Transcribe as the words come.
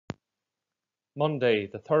Monday,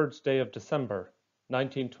 the 3rd day of December,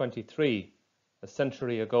 1923, a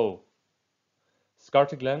century ago.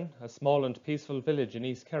 Scartiglen, a small and peaceful village in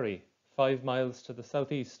East Kerry, 5 miles to the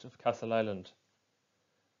southeast of Castle Island.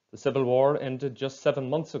 The Civil War ended just 7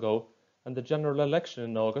 months ago, and the general election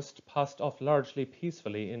in August passed off largely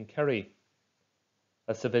peacefully in Kerry.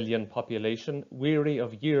 A civilian population weary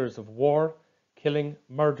of years of war, killing,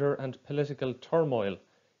 murder and political turmoil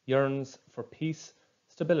yearns for peace,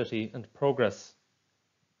 stability and progress.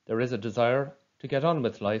 There is a desire to get on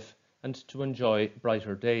with life and to enjoy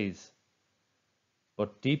brighter days.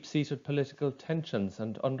 But deep-seated political tensions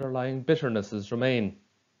and underlying bitternesses remain.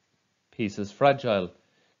 Peace is fragile,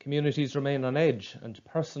 communities remain on edge, and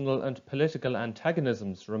personal and political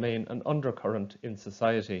antagonisms remain an undercurrent in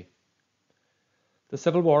society. The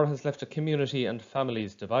Civil War has left a community and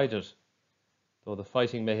families divided. Though the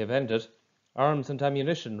fighting may have ended, arms and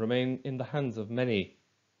ammunition remain in the hands of many.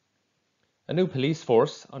 A new police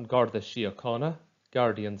force on Garda Síochána,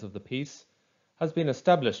 Guardians of the Peace, has been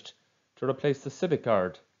established to replace the Civic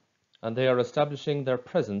Guard, and they are establishing their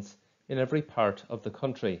presence in every part of the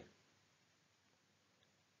country.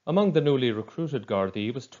 Among the newly recruited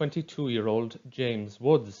Gardaí was 22-year-old James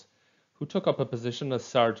Woods, who took up a position as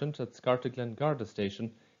sergeant at Scartiglen Garda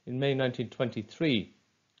Station in May 1923,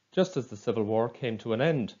 just as the Civil War came to an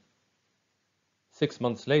end. 6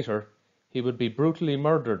 months later, he would be brutally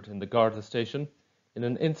murdered in the Garda Station in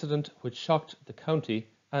an incident which shocked the county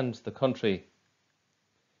and the country.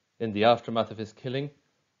 In the aftermath of his killing,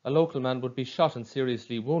 a local man would be shot and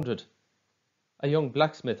seriously wounded. A young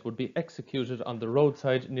blacksmith would be executed on the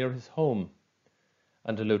roadside near his home,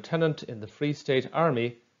 and a lieutenant in the Free State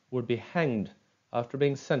Army would be hanged after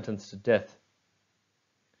being sentenced to death.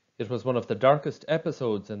 It was one of the darkest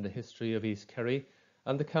episodes in the history of East Kerry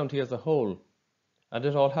and the county as a whole, and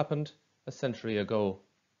it all happened a century ago.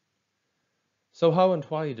 So how and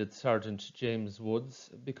why did Sergeant James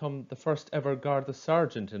Woods become the first ever Garda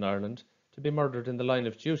sergeant in Ireland to be murdered in the line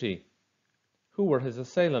of duty? Who were his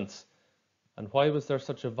assailants, and why was there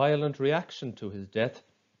such a violent reaction to his death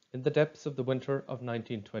in the depths of the winter of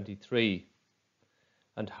 1923?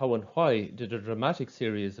 And how and why did a dramatic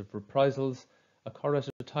series of reprisals occur at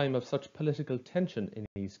a time of such political tension in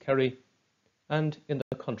East Kerry and in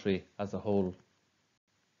the country as a whole?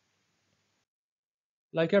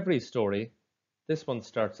 Like every story, this one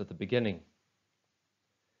starts at the beginning.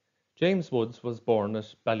 James Woods was born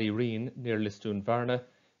at Ballyreen near Lisdoonvarna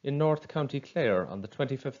in North County Clare on the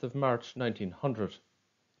 25th of March 1900.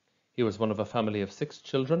 He was one of a family of 6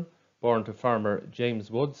 children born to farmer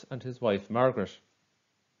James Woods and his wife Margaret.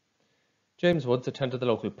 James Woods attended the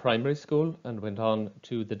local primary school and went on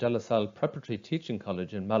to the De La Salle Preparatory Teaching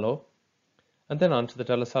College in Mallow, and then on to the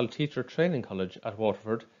De La Salle Teacher Training College at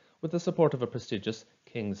Waterford with the support of a prestigious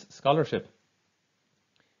King's Scholarship.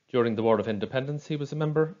 During the War of Independence, he was a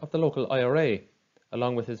member of the local IRA,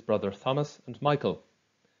 along with his brother Thomas and Michael,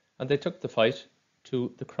 and they took the fight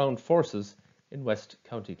to the Crown Forces in West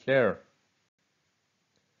County Clare.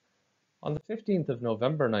 On the 15th of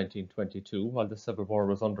November 1922, while the Civil War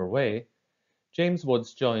was underway, James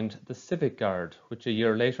Woods joined the Civic Guard, which a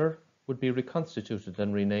year later would be reconstituted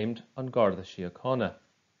and renamed on Garda Síochána.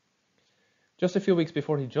 Just a few weeks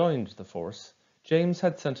before he joined the force, James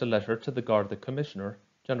had sent a letter to the Garda Commissioner,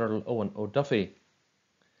 General Owen O'Duffy.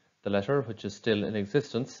 The letter, which is still in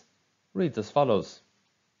existence, reads as follows.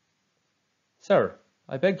 Sir,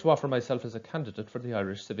 I beg to offer myself as a candidate for the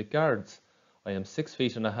Irish Civic Guards. I am 6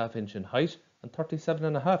 feet and a half inch in height and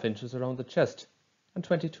 37.5 inches around the chest and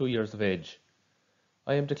 22 years of age.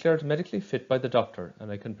 I am declared medically fit by the doctor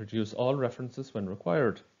and I can produce all references when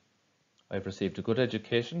required. I have received a good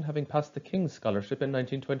education, having passed the King's Scholarship in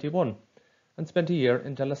 1921 and spent a year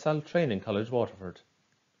in De La Salle Training College, Waterford.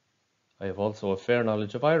 I have also a fair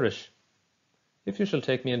knowledge of Irish. If you shall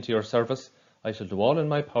take me into your service, I shall do all in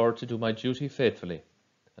my power to do my duty faithfully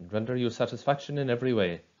and render you satisfaction in every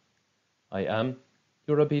way. I am,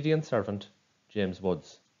 your obedient servant, James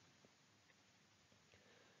Woods.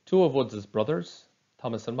 2 of Woods's brothers,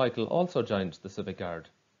 Thomas and Michael, also joined the Civic Guard,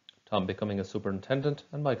 Tom becoming a superintendent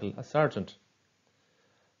and Michael a sergeant.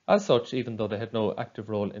 As such, even though they had no active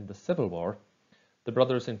role in the Civil War, the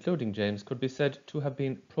brothers, including James, could be said to have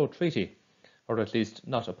been pro-treaty, or at least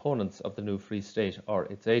not opponents of the new Free State or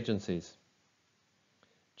its agencies.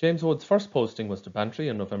 James Wood's first posting was to Bantry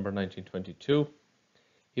in November 1922.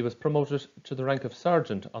 He was promoted to the rank of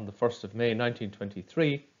sergeant on the 1st of May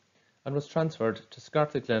 1923 and was transferred to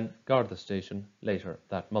Scartiglen Garda Station later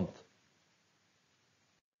that month.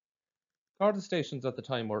 Garda stations at the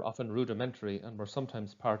time were often rudimentary and were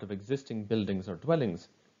sometimes part of existing buildings or dwellings,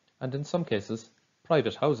 and in some cases,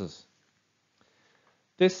 private houses.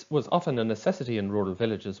 This was often a necessity in rural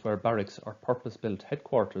villages where barracks or purpose-built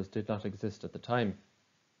headquarters did not exist at the time.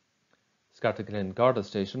 Scartaglen Garda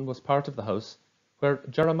Station was part of the house where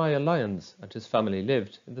Jeremiah Lyons and his family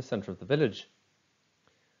lived in the centre of the village.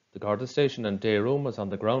 The Garda Station and day room was on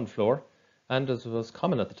the ground floor, and as was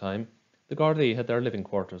common at the time, the Gardaí had their living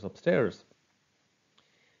quarters upstairs.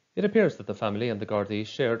 It appears that the family and the Gardaí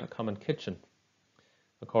shared a common kitchen.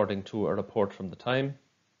 According to a report from the time,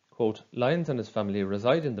 quote, Lyons and his family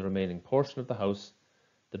reside in the remaining portion of the house.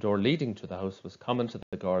 The door leading to the house was common to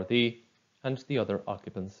the Gardaí and the other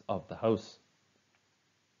occupants of the house.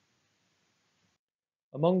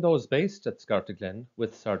 Among those based at Scartaglen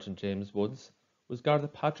with Sergeant James Woods was Garda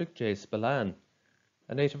Patrick J. Spillane,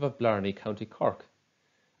 a native of Blarney, County Cork,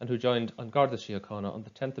 and who joined on Garda Síochána on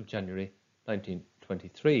the 10th of January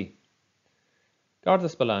 1923. Garda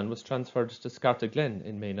Spillane was transferred to Scartaglen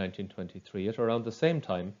in May 1923 at around the same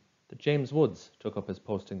time that James Woods took up his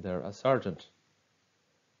posting there as sergeant.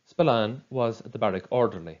 Spillane was the barrack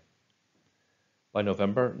orderly. By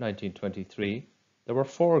November 1923, there were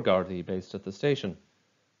 4 Gardaí based at the station,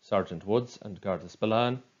 Sergeant Woods and Garda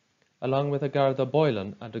Spillane, along with a Garda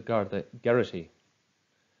Boylan and a Garda Gerety.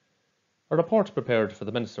 A report prepared for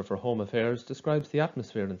the Minister for Home Affairs describes the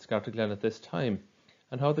atmosphere in Scartaglen at this time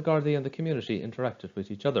and how the Gardaí and the community interacted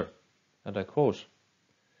with each other, and I quote,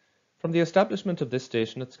 From the establishment of this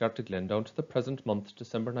station at Scartaglen down to the present month,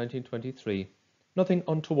 December 1923, nothing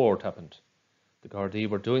untoward happened. The Gardaí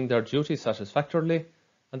were doing their duty satisfactorily,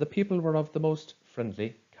 and the people were of the most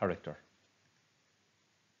friendly character.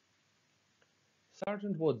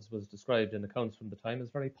 Sergeant Woods was described in accounts from the time as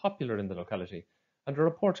very popular in the locality, and a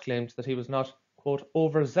report claimed that he was not, quote,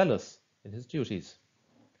 overzealous in his duties.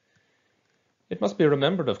 It must be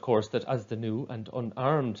remembered, of course, that as the new and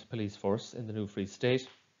unarmed police force in the new Free State,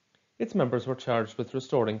 its members were charged with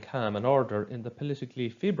restoring calm and order in the politically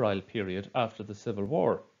febrile period after the Civil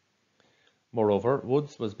War. Moreover,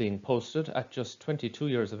 Woods was being posted at just 22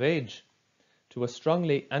 years of age to a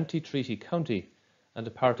strongly anti-treaty county and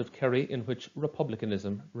a part of Kerry in which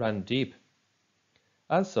republicanism ran deep.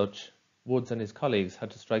 As such, Woods and his colleagues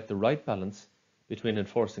had to strike the right balance between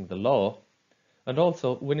enforcing the law and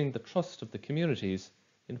also winning the trust of the communities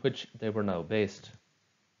in which they were now based.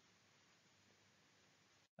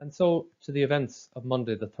 And so to the events of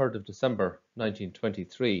Monday the 3rd of December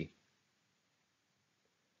 1923.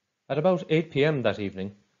 At about 8 p.m. that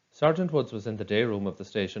evening, Sergeant Woods was in the day room of the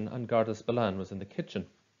station and Garda Spillane was in the kitchen.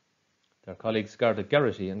 Their colleagues Garda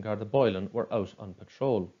Gerety and Garda Boylan were out on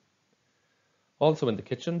patrol. Also in the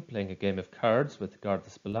kitchen, playing a game of cards with Garda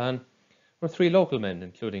Spillane, were 3 local men,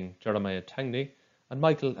 including Jeremiah Tangney and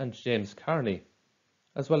Michael and James Carney,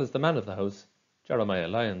 as well as the man of the house, Jeremiah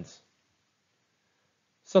Lyons.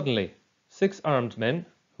 Suddenly, 6 armed men,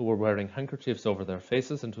 who were wearing handkerchiefs over their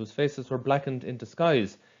faces and whose faces were blackened in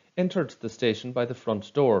disguise, entered the station by the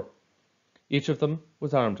front door. Each of them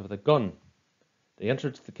was armed with a gun. They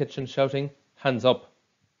entered the kitchen shouting, "Hands up!"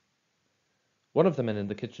 One of the men in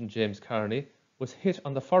the kitchen, James Carney, was hit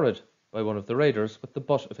on the forehead by one of the raiders with the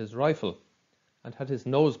butt of his rifle and had his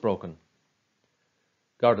nose broken.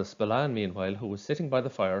 Garda Spillane, meanwhile, who was sitting by the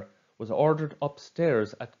fire, was ordered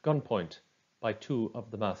upstairs at gunpoint by 2 of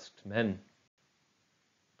the masked men.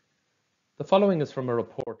 The following is from a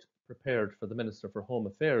report prepared for the Minister for Home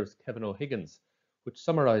Affairs, Kevin O'Higgins, which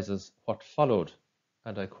summarises what followed,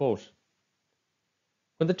 and I quote,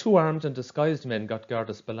 When the 2 armed and disguised men got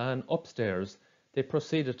Garda Spillane upstairs, they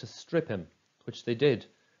proceeded to strip him, which they did,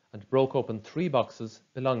 and broke open 3 boxes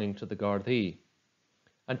belonging to the Gardaí,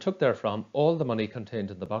 and took therefrom all the money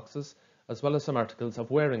contained in the boxes, as well as some articles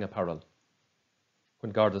of wearing apparel.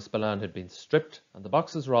 When Garda Spillane had been stripped and the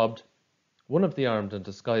boxes robbed, one of the armed and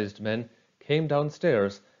disguised men came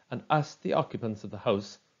downstairs and asked the occupants of the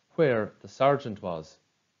house where the sergeant was.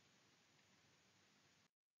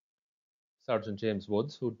 Sergeant James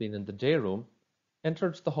Woods, who had been in the day room,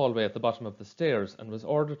 entered the hallway at the bottom of the stairs and was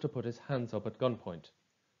ordered to put his hands up at gunpoint.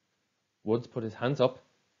 Woods put his hands up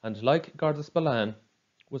and, like Garda Spillane,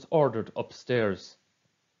 was ordered upstairs.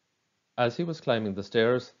 As he was climbing the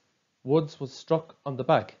stairs, Woods was struck on the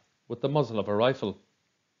back with the muzzle of a rifle.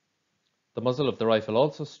 The muzzle of the rifle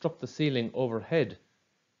also struck the ceiling overhead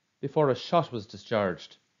before a shot was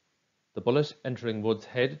discharged, the bullet entering Woods'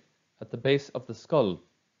 head at the base of the skull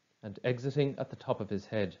and exiting at the top of his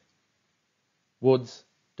head. Woods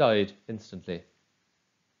died instantly.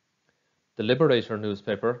 The Liberator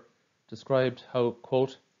newspaper described how,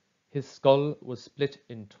 quote, his skull was split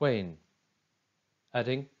in twain,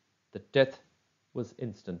 adding that death was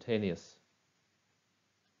instantaneous.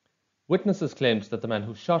 Witnesses claimed that the man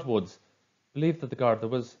who shot Woods believed that the Garda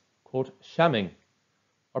was, quote, shamming,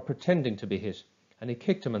 or pretending to be hit, and he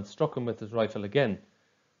kicked him and struck him with his rifle again.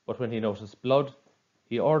 But when he noticed blood,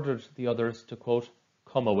 he ordered the others to, quote,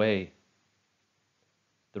 come away.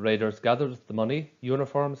 The raiders gathered the money,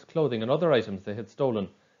 uniforms, clothing and other items they had stolen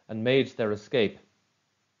and made their escape.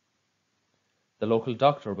 The local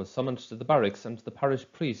doctor was summoned to the barracks and the parish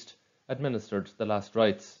priest administered the last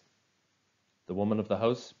rites. The woman of the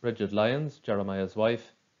house, Bridget Lyons, Jeremiah's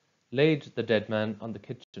wife, laid the dead man on the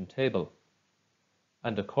kitchen table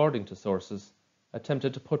and, according to sources,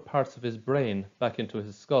 attempted to put parts of his brain back into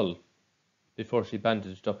his skull before she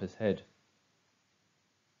bandaged up his head.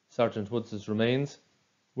 Sergeant Woods' remains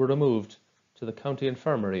were removed to the county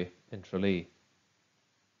infirmary in Tralee.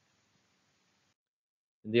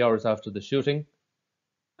 In the hours after the shooting,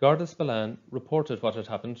 Garda Spillane reported what had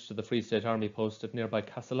happened to the Free State Army post at nearby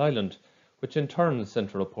Castle Island, which in turn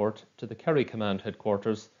sent a report to the Kerry Command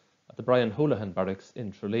headquarters at the Brian Houlihan Barracks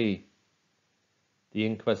in Tralee. The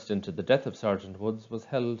inquest into the death of Sergeant Woods was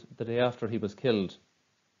held the day after he was killed.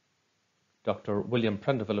 Dr. William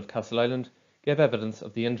Prendeville of Castle Island gave evidence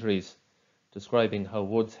of the injuries, describing how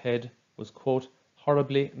Woods' head was, quote,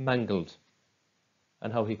 horribly mangled,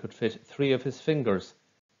 and how he could fit 3 of his fingers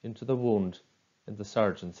into the wound in the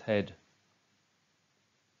sergeant's head.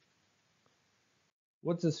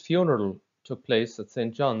 Woods' funeral took place at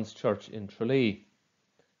St. John's Church in Tralee.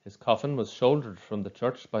 His coffin was shouldered from the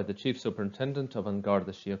church by the Chief Superintendent of An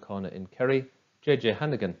Garda Síochána in Kerry, J.J.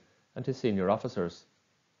 Hannigan, and his senior officers.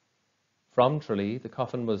 From Tralee, the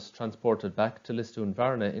coffin was transported back to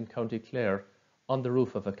Lisdoonvarna in County Clare on the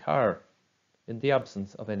roof of a car, in the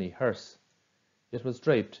absence of any hearse. It was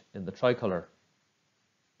draped in the tricolour.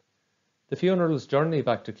 The funeral's journey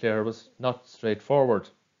back to Clare was not straightforward.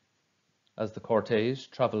 As the cortege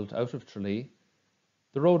travelled out of Tralee,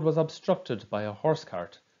 the road was obstructed by a horse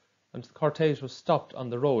cart, and the cortege was stopped on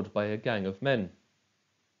the road by a gang of men.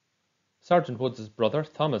 Sergeant Woods' brother,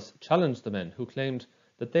 Thomas, challenged the men, who claimed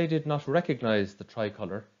that they did not recognise the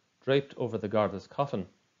tricolour draped over the Garda's coffin.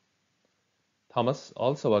 Thomas,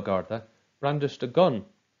 also a Garda, brandished a gun,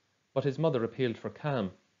 but his mother appealed for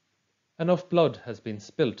calm. Enough blood has been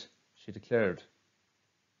spilt, she declared.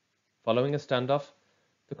 Following a standoff,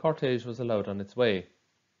 the cortege was allowed on its way.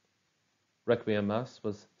 Requiem Mass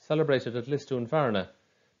was celebrated at Lisdoonvarna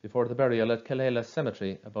before the burial at Killela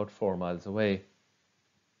Cemetery, about 4 miles away.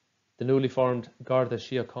 The newly formed Garda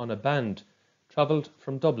Síochána Band travelled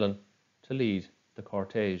from Dublin to lead the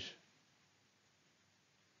cortege.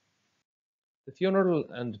 The funeral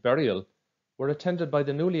and burial were attended by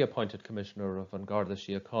the newly appointed Commissioner of An Garda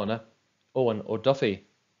Síochána, Owen O'Duffy.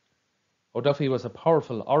 O'Duffy was a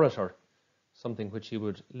powerful orator, something which he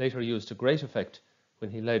would later use to great effect when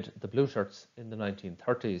he led the Blue Shirts in the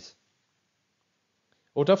 1930s.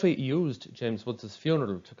 O'Duffy used James Woods'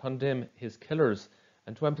 funeral to condemn his killers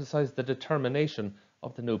and to emphasise the determination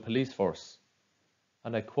of the new police force.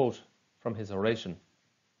 And I quote from his oration: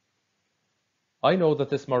 "I know that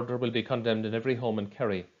this murder will be condemned in every home in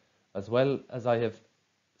Kerry, as well as I have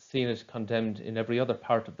seen it condemned in every other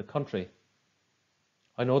part of the country.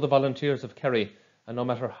 I know the volunteers of Kerry, and no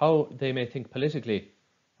matter how they may think politically,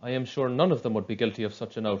 I am sure none of them would be guilty of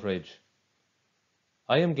such an outrage.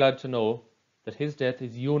 I am glad to know that his death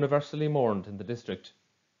is universally mourned in the district.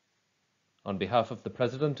 On behalf of the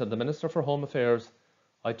President and the Minister for Home Affairs,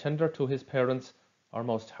 I tender to his parents our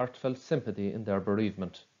most heartfelt sympathy in their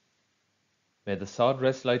bereavement. May the sod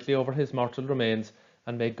rest lightly over his mortal remains,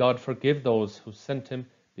 and may God forgive those who sent him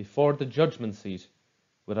before the judgment seat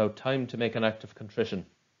without time to make an act of contrition.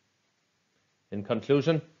 In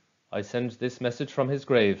conclusion, I send this message from his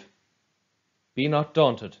grave. Be not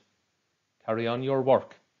daunted. Carry on your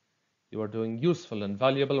work. You are doing useful and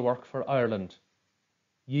valuable work for Ireland.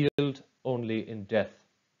 Yield only in death."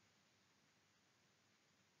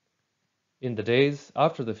 In the days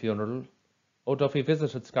after the funeral, O'Duffy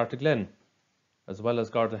visited Scartaglen, as well as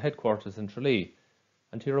Garda headquarters in Tralee,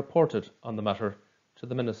 and he reported on the matter to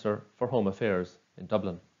the Minister for Home Affairs in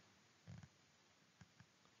Dublin.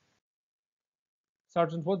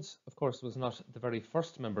 Sergeant Woods, of course, was not the very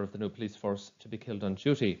first member of the new police force to be killed on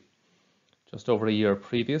duty. Just over a year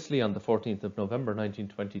previously, on the 14th of November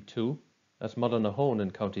 1922, at Mullinahone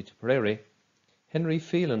in County Tipperary, Henry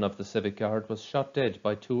Phelan of the Civic Guard was shot dead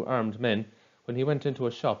by 2 armed men when he went into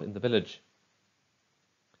a shop in the village.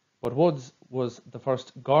 But Woods was the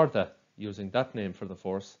first Garda, using that name for the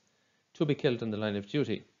force, to be killed in the line of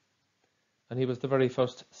duty, and he was the very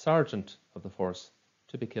first sergeant of the force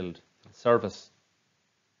to be killed in service.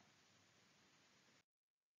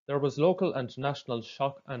 There was local and national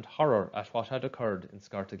shock and horror at what had occurred in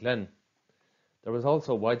Scartaglen. There was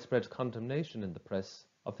also widespread condemnation in the press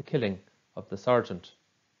of the killing of the sergeant.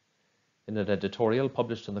 In an editorial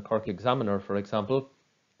published in the Cork Examiner, for example,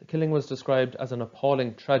 the killing was described as an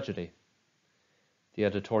appalling tragedy. The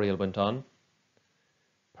editorial went on,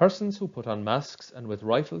 "Persons who put on masks and with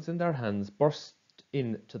rifles in their hands burst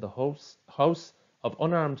into the house of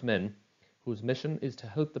unarmed men whose mission is to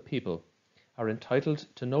help the people are entitled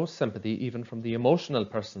to no sympathy even from the emotional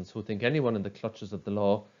persons who think anyone in the clutches of the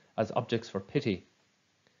law as objects for pity.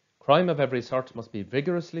 Crime of every sort must be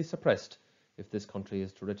vigorously suppressed if this country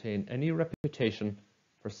is to retain any reputation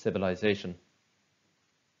for civilization."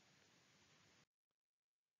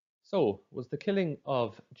 So, was the killing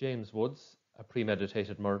of James Woods a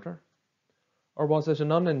premeditated murder? Or was it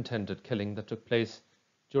an unintended killing that took place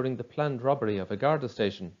during the planned robbery of a Garda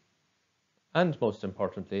station? And most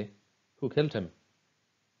importantly, who killed him?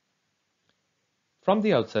 From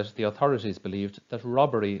the outset, the authorities believed that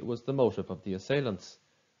robbery was the motive of the assailants,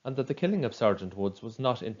 and that the killing of Sergeant Woods was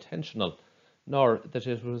not intentional, nor that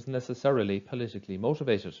it was necessarily politically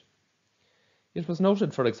motivated. It was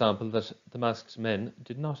noted, for example, that the masked men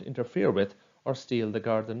did not interfere with or steal the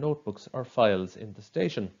Garda notebooks or files in the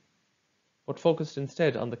station, but focused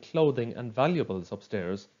instead on the clothing and valuables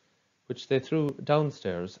upstairs, which they threw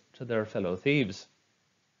downstairs to their fellow thieves.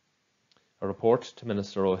 A report to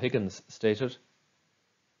Minister O'Higgins stated,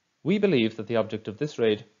 "We believe that the object of this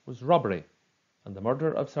raid was robbery, and the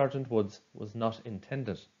murder of Sergeant Woods was not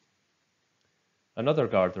intended." Another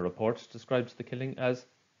Garda report describes the killing as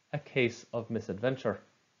a case of misadventure.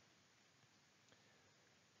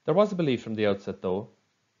 There was a belief from the outset, though,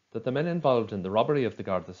 that the men involved in the robbery of the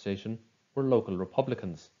Garda station were local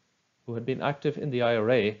Republicans, who had been active in the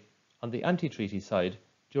IRA on the anti-treaty side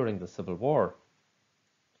during the Civil War.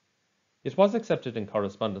 It was accepted in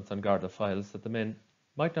correspondence on Garda files that the men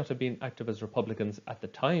might not have been active as Republicans at the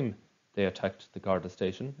time they attacked the Garda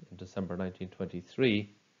station in December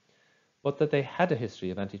 1923, but that they had a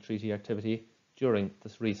history of anti-treaty activity during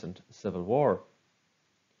this recent Civil War.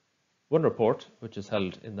 One report, which is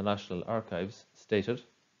held in the National Archives, stated,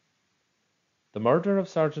 "The murder of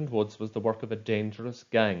Sergeant Woods was the work of a dangerous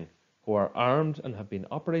gang who are armed and have been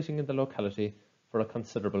operating in the locality for a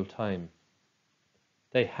considerable time.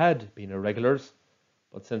 They had been irregulars,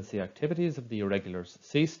 but since the activities of the irregulars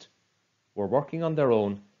ceased, were working on their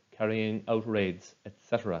own, carrying out raids,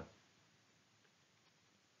 etc."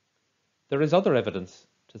 There is other evidence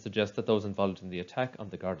to suggest that those involved in the attack on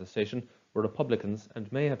the Garda station were Republicans and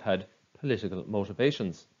may have had political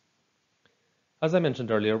motivations. As I mentioned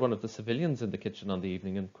earlier, one of the civilians in the kitchen on the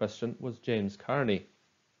evening in question was James Kearney.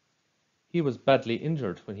 He was badly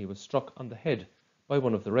injured when he was struck on the head by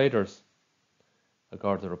one of the raiders. A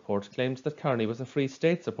Garda report claimed that Kearney was a Free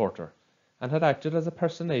State supporter and had acted as a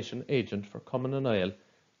personation agent for Cumann and Niall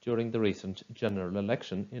during the recent general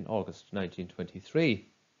election in August 1923.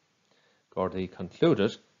 Garda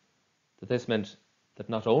concluded that this meant that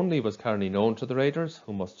not only was Kearney known to the raiders,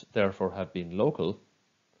 who must therefore have been local,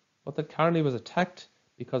 but that Kearney was attacked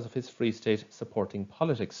because of his Free State supporting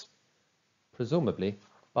politics, presumably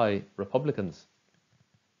by Republicans.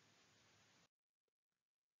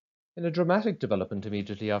 In a dramatic development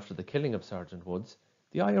immediately after the killing of Sergeant Woods,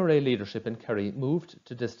 the IRA leadership in Kerry moved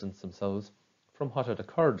to distance themselves from what had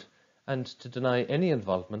occurred and to deny any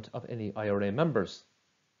involvement of any IRA members.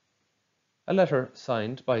 A letter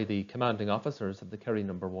signed by the commanding officers of the Kerry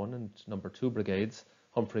No. 1 and No. 2 brigades,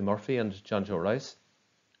 Humphrey Murphy and John Joe Rice,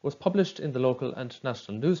 was published in the local and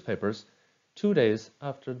national newspapers 2 days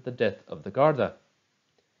after the death of the Garda.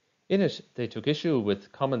 In it, they took issue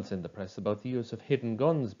with comments in the press about the use of hidden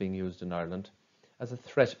guns being used in Ireland as a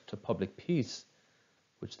threat to public peace,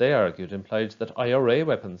 which they argued implied that IRA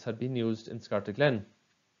weapons had been used in Scartaglen.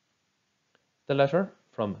 The letter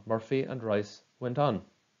from Murphy and Rice went on,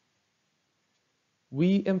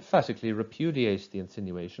 "We emphatically repudiate the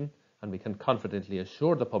insinuation, and we can confidently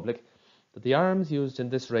assure the public that the arms used in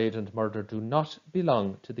this raid and murder do not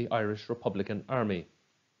belong to the Irish Republican Army,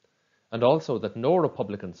 and also that no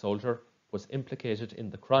Republican soldier was implicated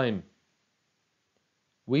in the crime.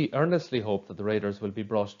 We earnestly hope that the raiders will be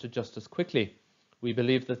brought to justice quickly. We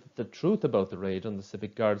believe that the truth about the raid on the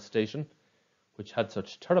Civic Guard station, which had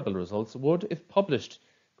such terrible results, would, if published,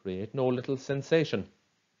 create no little sensation.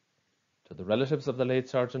 To the relatives of the late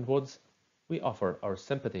Sergeant Woods, we offer our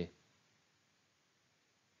sympathy."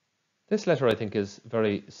 This letter, I think, is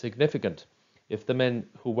very significant. If the men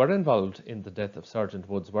who were involved in the death of Sergeant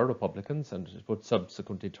Woods were Republicans, and it would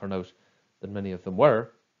subsequently turn out that many of them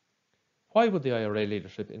were, why would the IRA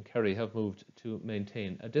leadership in Kerry have moved to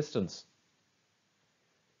maintain a distance?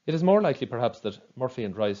 It is more likely perhaps that Murphy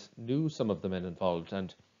and Rice knew some of the men involved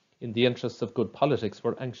and, in the interests of good politics,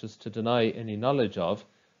 were anxious to deny any knowledge of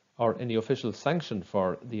or any official sanction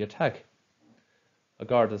for the attack, A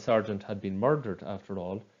Garda sergeant had been murdered, after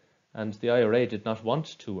all, and the IRA did not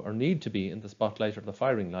want to or need to be in the spotlight or the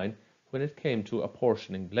firing line when it came to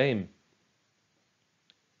apportioning blame.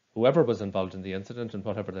 Whoever was involved in the incident and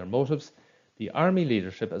whatever their motives, the army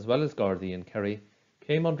leadership as well as Gardaí and Kerry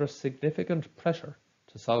came under significant pressure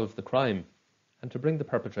to solve the crime and to bring the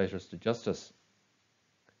perpetrators to justice.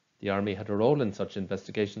 The army had a role in such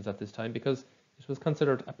investigations at this time because it was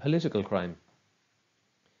considered a political crime.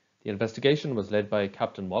 The investigation was led by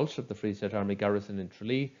Captain Walsh of the Free State Army garrison in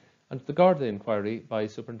Tralee, and the Garda inquiry by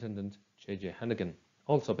Superintendent J.J. Hannigan,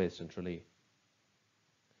 also based in Tralee.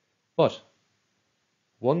 But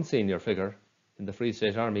one senior figure in the Free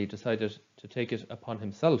State Army decided to take it upon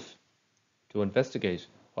himself to investigate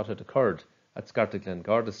what had occurred at Scartaglen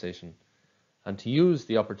Garda Station and to use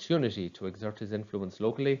the opportunity to exert his influence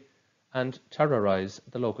locally and terrorise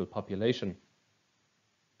the local population.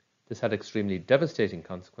 This had extremely devastating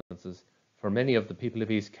consequences for many of the people of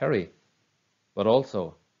East Kerry, but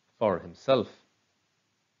also for himself.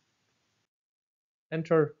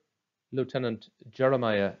 Enter Lieutenant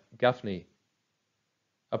Jeremiah Gaffney,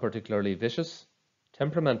 a particularly vicious,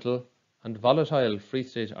 temperamental and volatile Free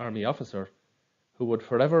State Army officer who would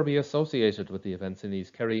forever be associated with the events in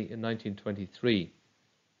East Kerry in 1923,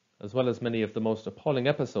 as well as many of the most appalling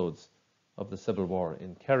episodes of the Civil War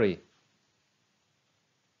in Kerry.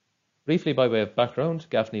 Briefly by way of background,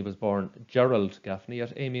 Gaffney was born Gerald Gaffney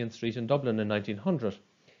at Amiens Street in Dublin in 1900.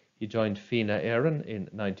 He joined Fianna Éireann in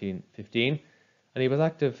 1915, and he was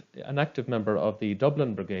an active member of the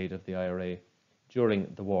Dublin Brigade of the IRA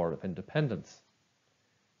during the War of Independence.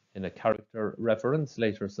 In a character reference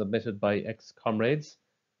later submitted by ex-comrades,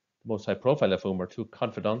 the most high-profile of whom were two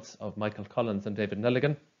confidants of Michael Collins and David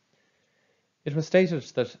Nelligan, it was stated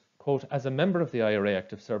that, quote, as a member of the IRA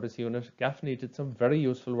Active Service Unit, Gaffney did some very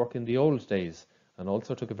useful work in the old days and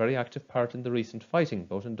also took a very active part in the recent fighting,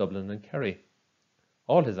 both in Dublin and Kerry.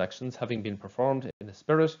 All his actions having been performed in a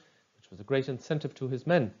spirit which was a great incentive to his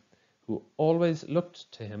men, who always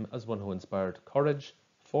looked to him as one who inspired courage,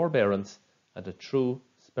 forbearance, and a true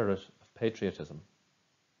spirit of patriotism.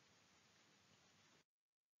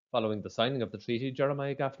 Following the signing of the treaty,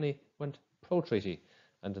 Jeremiah Gaffney went pro-treaty,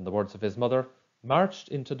 and in the words of his mother, marched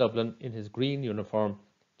into Dublin in his green uniform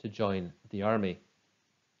to join the army.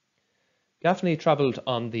 Gaffney travelled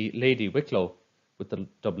on the Lady Wicklow with the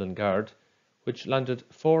Dublin Guard, which landed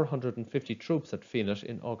 450 troops at Fianna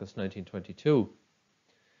in August 1922.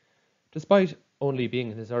 Despite only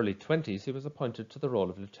being in his early 20s, he was appointed to the role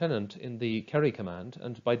of lieutenant in the Kerry Command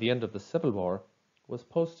and by the end of the Civil War was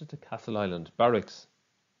posted to Castleisland Barracks.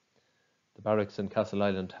 The barracks in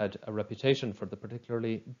Castleisland had a reputation for the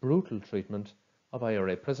particularly brutal treatment of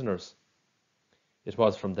IRA prisoners. It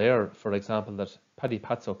was from there, for example, that Paddy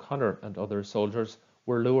Pats O'Connor and other soldiers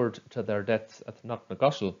were lured to their deaths at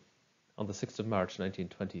Knocknagoshel on the 6th of March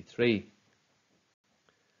 1923.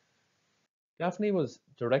 Gaffney was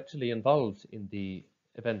directly involved in the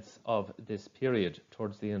events of this period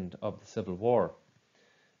towards the end of the Civil War.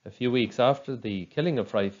 A few weeks after the killing of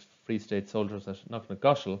 5 Free State soldiers at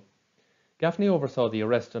Knocknagoshel, Gaffney oversaw the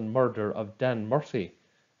arrest and murder of Dan Murphy,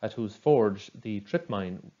 at whose forge the trip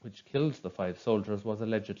mine which killed the 5 soldiers was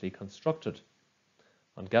allegedly constructed.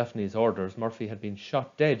 On Gaffney's orders, Murphy had been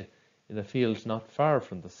shot dead in a field not far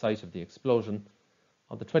from the site of the explosion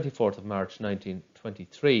on the 24th of March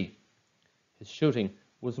 1923. His shooting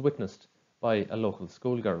was witnessed by a local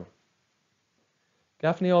schoolgirl.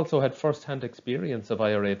 Gaffney also had first-hand experience of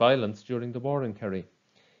IRA violence during the war in Kerry.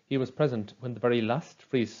 He was present when the very last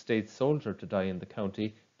Free State soldier to die in the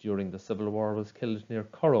county during the Civil War was killed near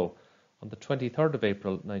Currow on the 23rd of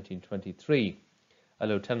April 1923. A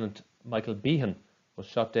Lieutenant Michael Behan was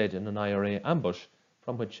shot dead in an IRA ambush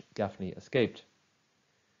from which Gaffney escaped.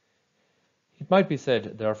 It might be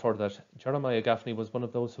said, therefore, that Jeremiah Gaffney was one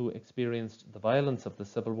of those who experienced the violence of the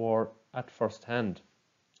Civil War at first hand,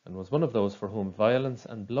 and was one of those for whom violence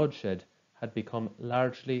and bloodshed had become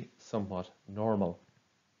largely somewhat normal.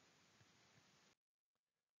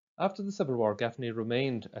 After the Civil War, Gaffney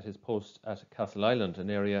remained at his post at Castleisland,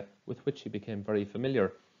 an area with which he became very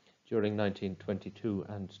familiar during 1922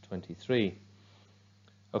 and 23.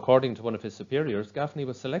 According to one of his superiors, Gaffney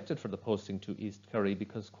was selected for the posting to East Kerry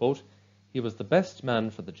because, quote, he was the best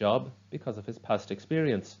man for the job because of his past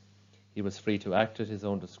experience. He was free to act at his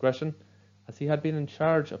own discretion, as he had been in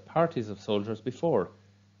charge of parties of soldiers before,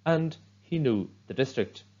 and he knew the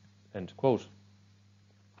district, end quote.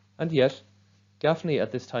 And yet, Gaffney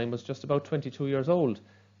at this time was just about 22 years old,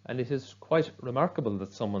 and it is quite remarkable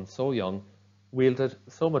that someone so young wielded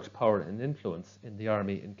so much power and influence in the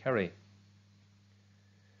army in Kerry.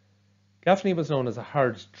 Gaffney was known as a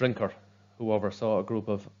hard drinker, who oversaw a group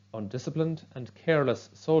of undisciplined and careless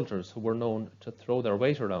soldiers who were known to throw their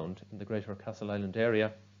weight around in the Greater Castle Island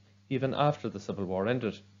area even after the Civil War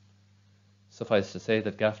ended. Suffice to say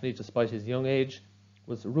that Gaffney, despite his young age,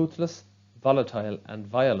 was ruthless, volatile and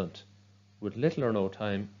violent, with little or no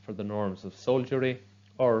time for the norms of soldiery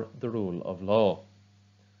or the rule of law.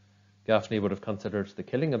 Gaffney would have considered the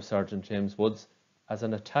killing of Sergeant James Woods as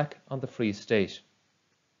an attack on the Free State.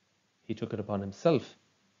 He took it upon himself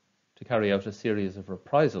to carry out a series of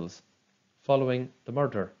reprisals following the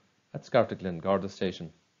murder at Scartaglen Garda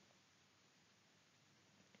Station.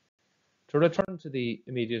 To return to the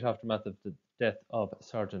immediate aftermath of the death of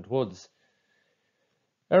Sergeant Woods,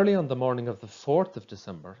 early on the morning of the 4th of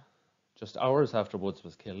December, just hours after Woods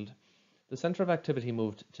was killed, the centre of activity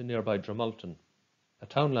moved to nearby Dromulton, a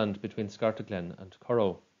townland between Scartaglen and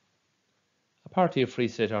Currow. A party of Free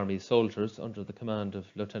State Army soldiers under the command of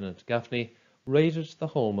Lieutenant Gaffney raided the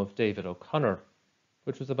home of David O'Connor,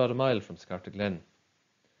 which was about a mile from Scartaglen.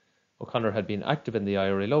 O'Connor had been active in the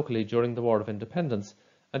IRA locally during the War of Independence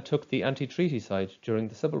and took the anti-treaty side during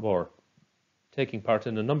the Civil War, taking part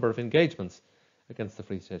in a number of engagements against the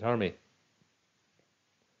Free State Army.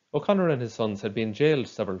 O'Connor and his sons had been jailed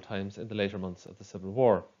several times in the later months of the Civil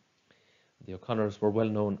War. The O'Connors were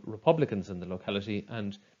well-known Republicans in the locality,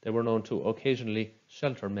 and they were known to occasionally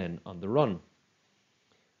shelter men on the run.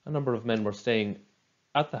 A number of men were staying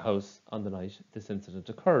at the house on the night this incident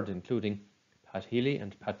occurred, including Pat Healy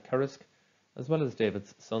and Pat Kerrisk, as well as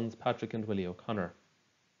David's sons Patrick and Willie O'Connor.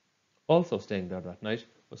 Also staying there that night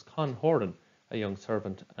was Con Horan, a young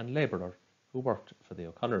servant and labourer who worked for the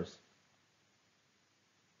O'Connors.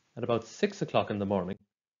 At about 6 o'clock in the morning,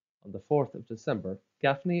 on the 4th of December,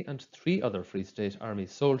 Gaffney and 3 other Free State Army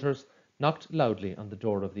soldiers knocked loudly on the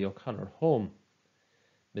door of the O'Connor home.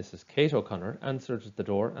 Mrs. Kate O'Connor answered the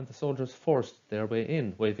door, and the soldiers forced their way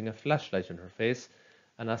in, waving a flashlight in her face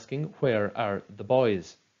and asking, "Where are the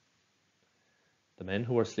boys?" The men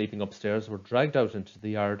who were sleeping upstairs were dragged out into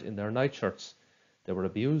the yard in their nightshirts. They were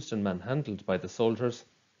abused and manhandled by the soldiers,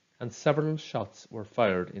 and several shots were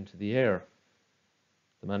fired into the air.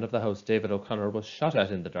 The man of the house, David O'Connor, was shot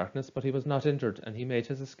at in the darkness, but he was not injured, and he made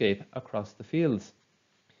his escape across the fields.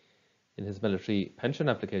 In his military pension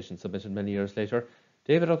application submitted many years later,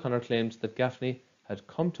 David O'Connor claimed that Gaffney had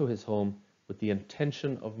come to his home with the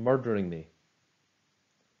intention of murdering me.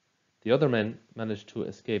 The other men managed to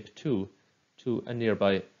escape too, to a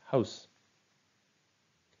nearby house.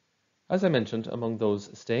 As I mentioned, among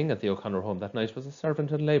those staying at the O'Connor home that night was a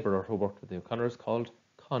servant and labourer who worked with the O'Connors called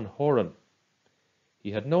Con Horan.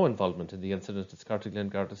 He had no involvement in the incident at Scartaglen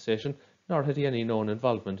Garda Station, nor had he any known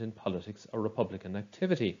involvement in politics or Republican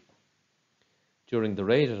activity. During the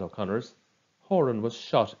raid at O'Connor's, Horan was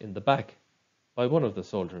shot in the back by one of the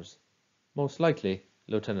soldiers, most likely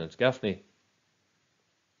Lieutenant Gaffney.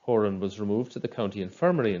 Horan was removed to the county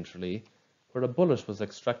infirmary in Tralee, where a bullet was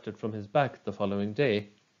extracted from his back the following day,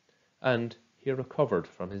 and he recovered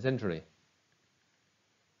from his injury.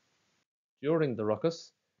 During the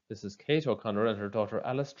ruckus, Mrs. Kate O'Connor and her daughter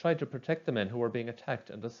Alice tried to protect the men who were being attacked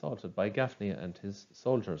and assaulted by Gaffney and his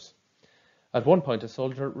soldiers. At one point, a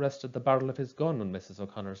soldier rested the barrel of his gun on Mrs.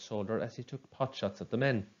 O'Connor's shoulder as he took potshots at the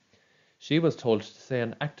men. She was told to say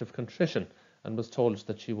an act of contrition and was told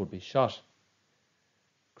that she would be shot.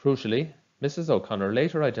 Crucially, Mrs. O'Connor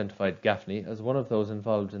later identified Gaffney as one of those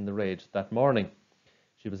involved in the raid that morning.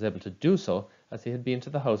 She was able to do so as he had been to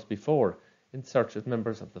the house before in search of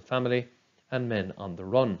members of the family and men on the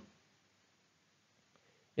run.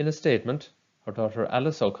 In a statement, her daughter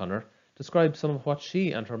Alice O'Connor described some of what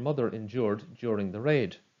she and her mother endured during the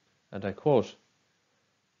raid, and I quote,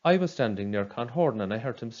 "I was standing near Con Horan and I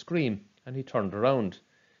heard him scream, and he turned around.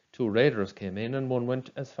 2 raiders came in and one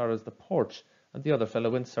went as far as the porch and the other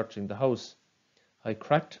fellow went searching the house. I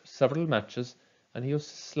cracked several matches and he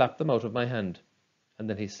slapped them out of my hand, and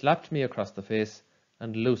then he slapped me across the face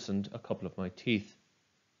and loosened a couple of my teeth."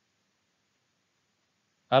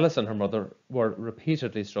 Alice and her mother were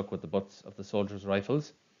repeatedly struck with the butts of the soldiers'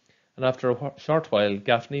 rifles, and after a short while,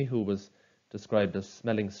 Gaffney, who was described as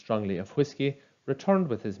smelling strongly of whisky, returned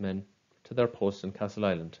with his men to their post in Castle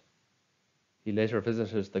Island. He later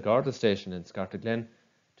visited the Garda station in Scartaglen,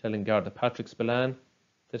 telling Garda Patrick Spillane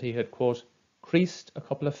that he had, quote, "creased a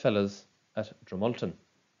couple of fellas at Dromulton."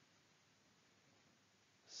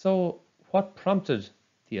 So, what prompted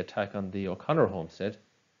the attack on the O'Connor homestead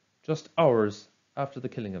just hours after the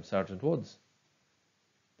killing of Sergeant Woods?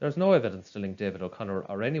 There's no evidence to link David O'Connor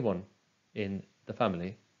or anyone in the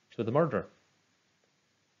family to the murder.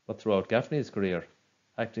 But throughout Gaffney's career,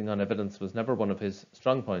 acting on evidence was never one of his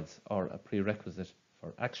strong points or a prerequisite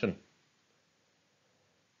for action.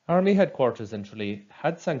 Army headquarters in Tralee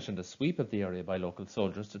had sanctioned a sweep of the area by local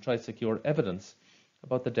soldiers to try secure evidence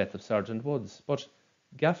about the death of Sergeant Woods, but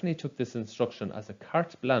Gaffney took this instruction as a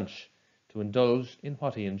carte blanche to indulge in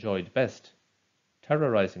what he enjoyed best,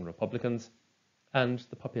 terrorising Republicans and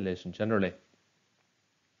the population generally.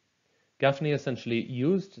 Gaffney essentially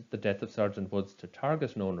used the death of Sergeant Woods to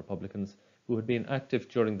target known Republicans who had been active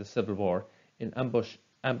during the Civil War in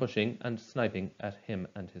ambushing and sniping at him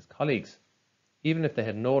and his colleagues, even if they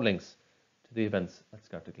had no links to the events at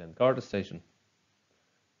Scartaglen Garda Station.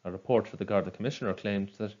 A report for the Garda Commissioner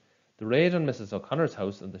claimed that the raid on Mrs. O'Connor's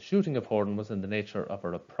house and the shooting of Horan was in the nature of a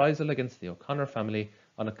reprisal against the O'Connor family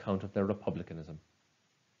on account of their republicanism.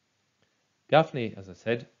 Gaffney, as I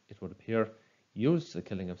said, it would appear, used the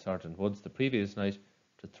killing of Sergeant Woods the previous night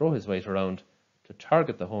to throw his weight around, to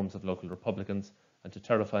target the homes of local Republicans, and to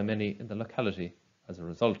terrify many in the locality as a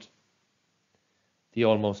result. The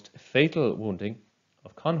almost fatal wounding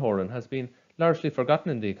of Con Horan has been largely forgotten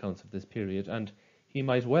in the accounts of this period, and he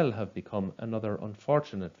might well have become another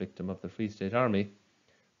unfortunate victim of the Free State Army,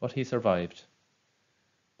 but he survived.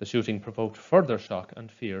 The shooting provoked further shock and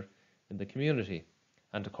fear in the community,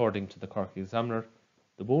 and according to the Cork Examiner,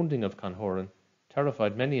 the wounding of Con Horan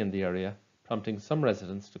terrified many in the area, prompting some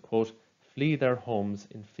residents to, quote, flee their homes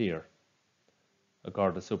in fear. A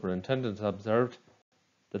Garda superintendent observed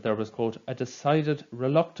that there was, quote, a decided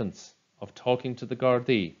reluctance of talking to the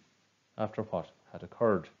Gardaí after what had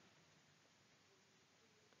occurred.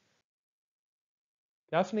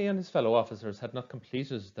 Gaffney and his fellow officers had not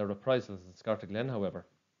completed their reprisals at Scartaglen, however.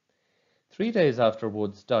 3 days after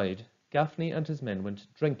Woods died, Gaffney and his men went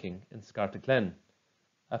drinking in Scartaglen,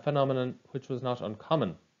 a phenomenon which was not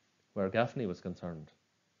uncommon where Gaffney was concerned.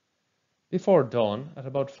 Before dawn, at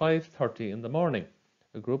about 5:30 in the morning,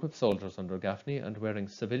 a group of soldiers under Gaffney and wearing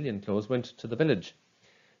civilian clothes went to the village.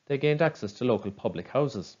 They gained access to local public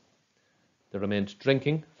houses. They remained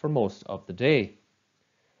drinking for most of the day.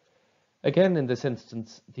 Again, in this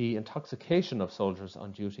instance, the intoxication of soldiers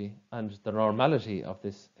on duty and the normality of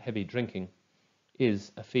this heavy drinking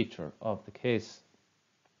is a feature of the case.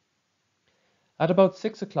 At about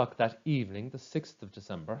 6 o'clock that evening, the 6th of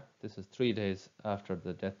December, this is 3 days after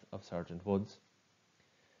the death of Sergeant Woods,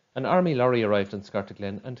 an army lorry arrived in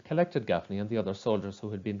Scartaglen and collected Gaffney and the other soldiers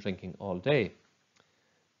who had been drinking all day.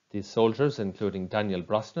 These soldiers, including Daniel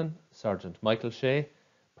Brosnan, Sergeant Michael Shea,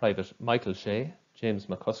 Private Michael Shea, James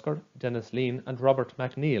McCusker, Dennis Lean and Robert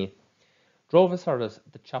McNeil, drove as far as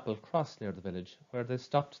the Chapel Cross near the village, where they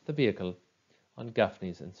stopped the vehicle on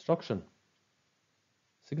Gaffney's instruction.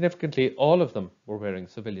 Significantly, all of them were wearing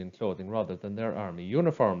civilian clothing rather than their army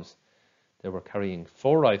uniforms. They were carrying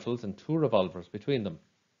 4 rifles and 2 revolvers between them.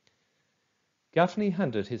 Gaffney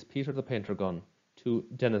handed his Peter the Painter gun to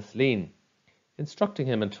Dennis Lean, instructing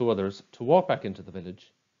him and 2 others to walk back into the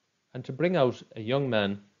village and to bring out a young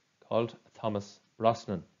man called Thomas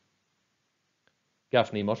Brosnan.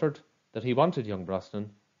 Gaffney muttered that he wanted young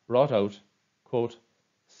Brosnan brought out, quote,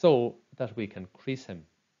 so that we can crease him.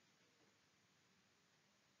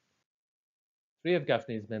 3 of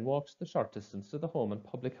Gaffney's men walked the short distance to the home and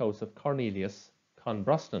public house of Cornelius Con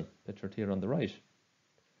Brosnan, pictured here on the right.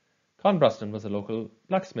 Con Brosnan was a local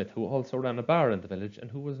blacksmith who also ran a bar in the village and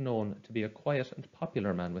who was known to be a quiet and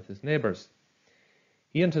popular man with his neighbours.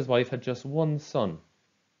 He and his wife had just one son,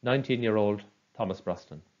 19-year-old Thomas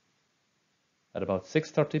Brosnan. At about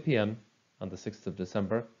 6:30 p.m. on the 6th of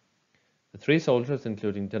December, the 3 soldiers,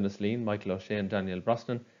 including Dennis Lean, Michael O'Shea and Daniel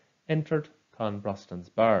Brosnan, entered Con Brosnan's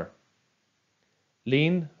bar.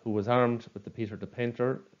 Lean, who was armed with the Peter the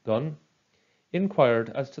Painter gun, inquired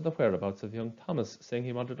as to the whereabouts of young Thomas, saying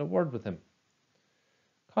he wanted a word with him.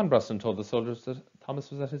 Con Brosnan told the soldiers that Thomas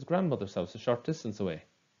was at his grandmother's house a short distance away.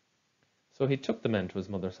 So he took the men to his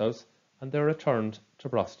mother's house and they returned to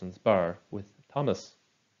Brosnan's bar with Thomas.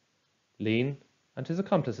 Lean and his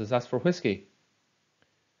accomplices asked for whisky.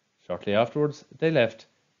 Shortly afterwards, they left,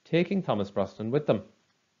 taking Thomas Brosnan with them.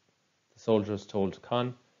 The soldiers told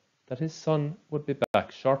Con that his son would be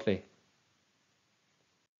back shortly.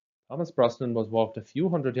 Thomas Brosnan was walked a few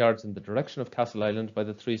hundred yards in the direction of Castle Island by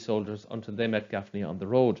the 3 soldiers until they met Gaffney on the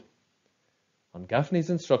road. On Gaffney's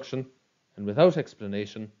instruction, and without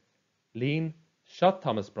explanation, Lean shot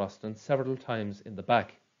Thomas Brosnan several times in the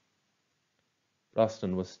back.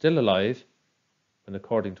 Brosnan was still alive when,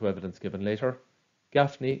 according to evidence given later,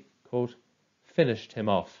 Gaffney, quote, finished him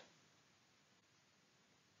off.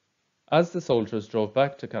 As the soldiers drove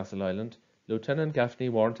back to Castle Island, Lieutenant Gaffney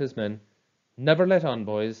warned his men, never let on,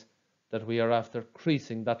 boys, that we are after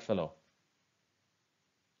creasing that fellow.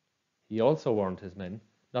 He also warned his men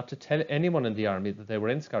not to tell anyone in the army that they were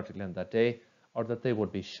in Scartaglen that day or that they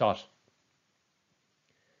would be shot.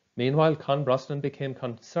 Meanwhile, Con Brosnan became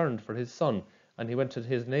concerned for his son, and he went to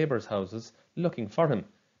his neighbours' houses looking for him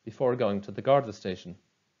before going to the Garda station.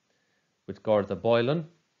 With Garda Boylan,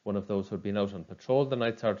 one of those who had been out on patrol the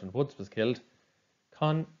night Sergeant Woods was killed,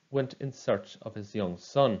 Con went in search of his young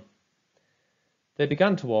son. They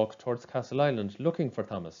began to walk towards Castle Island looking for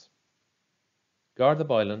Thomas. Garda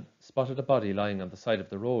Boylan spotted a body lying on the side of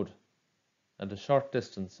the road and a short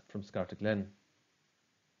distance from Scartaglen.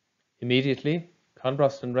 Immediately, Con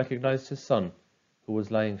Brosnan recognised his son, who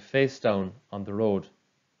was lying face down on the road.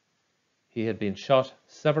 He had been shot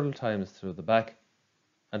several times through the back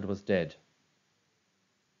and was dead.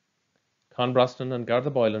 Con Brosnan and Garda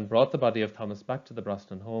Boylan brought the body of Thomas back to the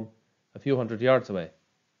Brosnan home, a few hundred yards away.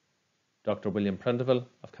 Dr. William Prendeville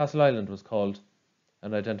of Castle Island was called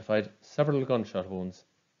and identified several gunshot wounds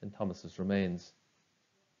in Thomas's remains.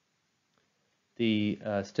 The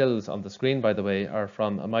stills on the screen, by the way, are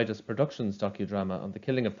from a Midas Productions docudrama on the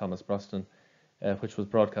killing of Thomas Brosnan, which was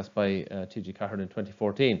broadcast by T.G. Cahern in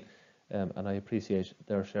 2014, and I appreciate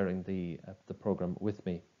their sharing the programme with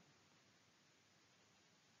me.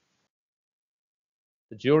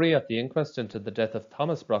 The jury at the inquest into the death of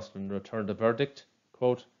Thomas Brosnan returned a verdict,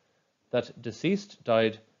 quote, that deceased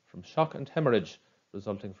died from shock and hemorrhage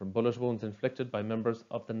resulting from bullet wounds inflicted by members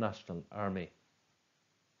of the National Army.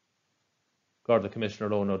 Garda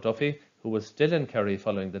Commissioner Owen O'Duffy, who was still in Kerry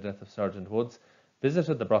following the death of Sergeant Woods,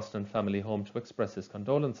 visited the Brosnan family home to express his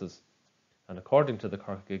condolences, and according to the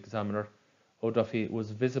Cork Examiner, O'Duffy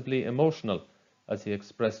was visibly emotional as he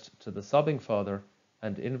expressed to the sobbing father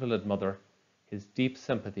and invalid mother his deep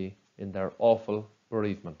sympathy in their awful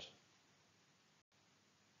bereavement.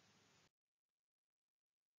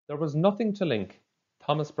 There was nothing to link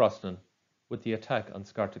Thomas Brosnan with the attack on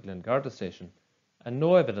Scartaglen Garda Station, and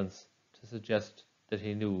no evidence to suggest that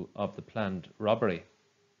he knew of the planned robbery.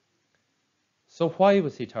 So why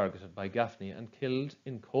was he targeted by Gaffney and killed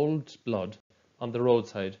in cold blood on the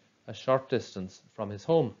roadside a short distance from his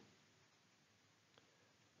home?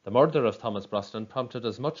 The murder of Thomas Brosnan prompted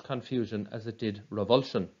as much confusion as it did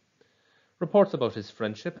revulsion. Reports about his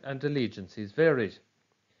friendship and allegiances varied.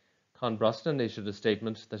 Con Brosnan issued a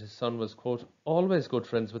statement that his son was, quote, always good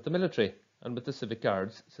friends with the military and with the civic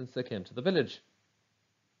guards since they came to the village.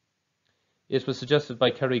 It was suggested by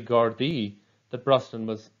Kerry Gardaí that Brosnan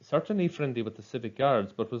was certainly friendly with the civic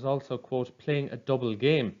guards, but was also, quote, playing a double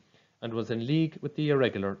game and was in league with the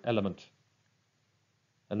irregular element.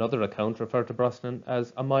 Another account referred to Brosnan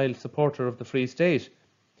as a mild supporter of the Free State,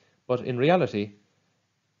 but in reality,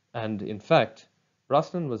 and in fact,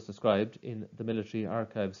 Brosnan was described in the military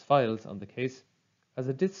archives files on the case as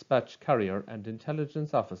a dispatch carrier and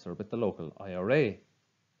intelligence officer with the local IRA.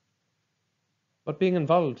 But being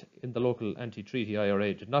involved in the local anti-treaty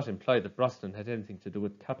IRA did not imply that Brosnan had anything to do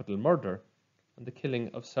with capital murder and the killing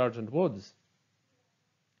of Sergeant Woods.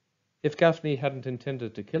 If Gaffney hadn't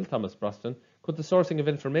intended to kill Thomas Brosnan, could the sourcing of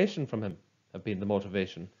information from him have been the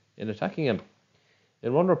motivation in attacking him?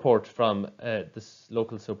 In one report from this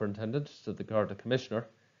local superintendent to the Garda Commissioner,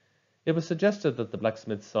 it was suggested that the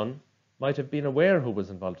blacksmith's son might have been aware who was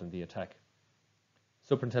involved in the attack.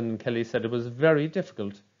 Superintendent Kelly said it was very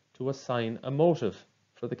difficult to assign a motive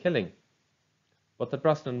for the killing, but that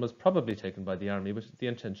Brosnan was probably taken by the army with the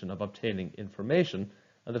intention of obtaining information,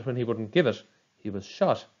 and that when he wouldn't give it, he was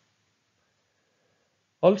shot.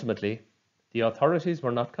 Ultimately, the authorities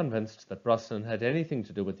were not convinced that Brosnan had anything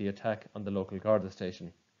to do with the attack on the local Garda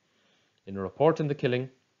station. In a report in the killing,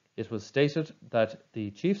 it was stated that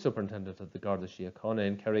the Chief Superintendent of the Garda Síochána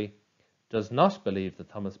in Kerry does not believe that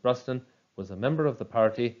Thomas Brosnan was a member of the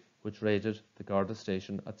party which raided the Garda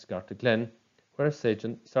station at Scartaglen, where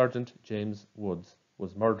Sergeant James Woods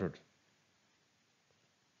was murdered.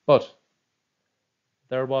 But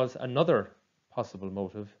there was another possible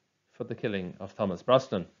motive for the killing of Thomas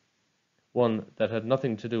Brosnan, one that had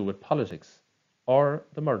nothing to do with politics or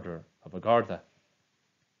the murder of a Garda.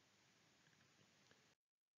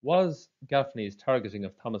 Was Gaffney's targeting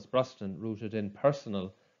of Thomas Brosnan rooted in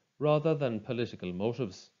personal rather than political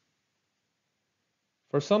motives?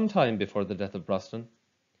 For some time before the death of Brosnan,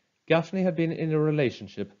 Gaffney had been in a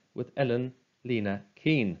relationship with Ellen Lena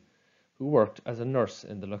Keane, who worked as a nurse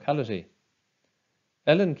in the locality.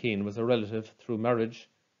 Ellen Keane was a relative through marriage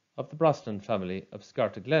of the Brosnan family of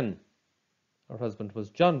Scartaglen. Her husband was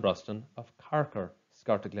John Brosnan of Carker,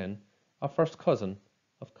 Scartaglen, a first cousin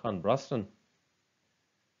of Con Brosnan.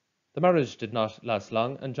 The marriage did not last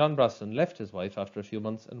long, and John Brosnan left his wife after a few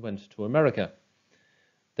months and went to America.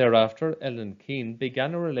 Thereafter, Ellen Keane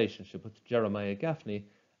began a relationship with Jeremiah Gaffney,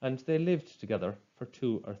 and they lived together for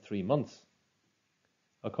 2 or 3 months.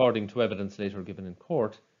 According to evidence later given in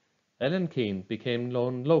court, Ellen Keane became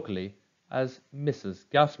known locally as Mrs.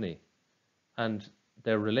 Gaffney, and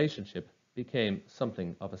their relationship became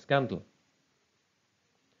something of a scandal.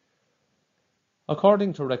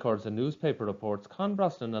 According to records and newspaper reports, Con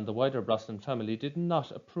Brosnan and the wider Brosnan family did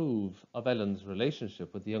not approve of Ellen's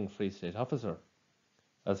relationship with the young Free State officer.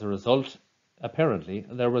 As a result, apparently,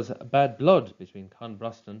 there was bad blood between Con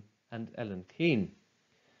Brosnan and Ellen Keane.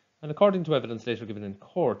 And according to evidence later given in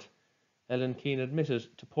court, Ellen Keane admitted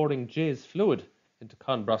to pouring Jay's fluid into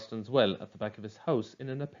Con Brosnan's well at the back of his house in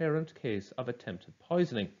an apparent case of attempted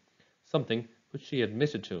poisoning, something which she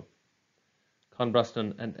admitted to. Con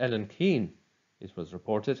Brosnan and Ellen Keane, it was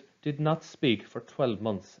reported, did not speak for 12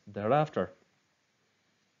 months thereafter.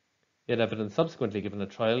 In evidence subsequently given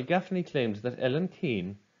at trial, Gaffney claimed that Ellen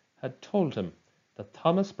Keane had told him that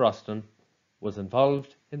Thomas Brosnan was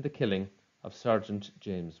involved in the killing of Sergeant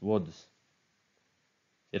James Woods.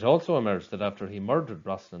 It also emerged that after he murdered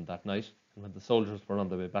Brosnan that night, and when the soldiers were on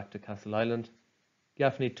their way back to Castle Island,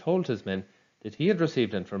 Gaffney told his men that he had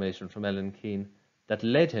received information from Ellen Keane that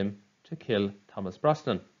led him to kill Thomas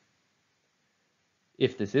Brosnan.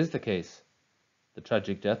 If this is the case, the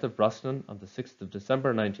tragic death of Brosnan on the 6th of December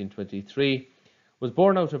 1923 was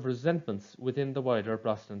born out of resentments within the wider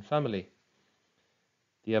Brosnan family.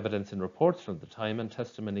 The evidence in reports from the time and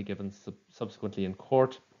testimony given subsequently in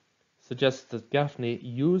court suggests that Gaffney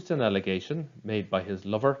used an allegation made by his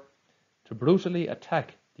lover to brutally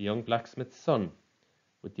attack the young blacksmith's son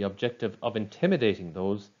with the objective of intimidating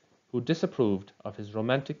those who disapproved of his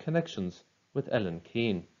romantic connections with Ellen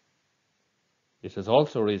Keane. It is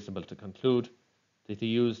also reasonable to conclude that he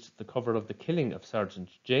used the cover of the killing of Sergeant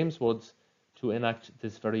James Woods to enact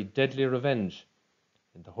this very deadly revenge,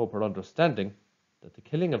 in the hope or understanding that the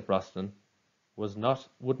killing of Brosnan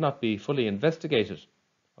would not be fully investigated,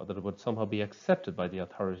 or that it would somehow be accepted by the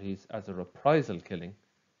authorities as a reprisal killing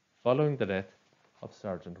following the death of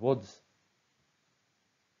Sergeant Woods.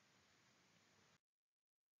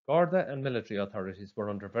 Garda and military authorities were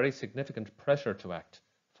under very significant pressure to act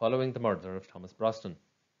following the murder of Thomas Brosnan.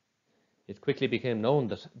 It quickly became known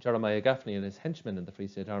that Jeremiah Gaffney and his henchmen in the Free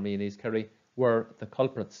State Army in East Kerry were the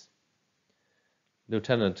culprits.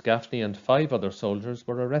 Lieutenant Gaffney and 5 other soldiers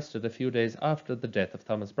were arrested a few days after the death of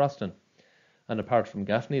Thomas Brosnan, and apart from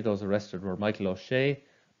Gaffney, those arrested were Michael O'Shea,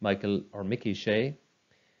 Mickey Shea,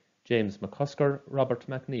 James McCusker, Robert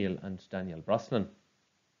McNeil and Daniel Brosnan.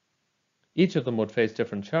 Each of them would face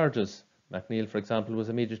different charges. McNeil, for example, was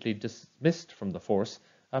immediately dismissed from the force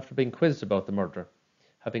after being quizzed about the murder,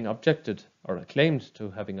 having objected or claimed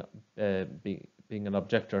to having being an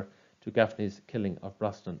objector to Gaffney's killing of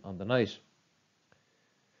Brosnan on the night.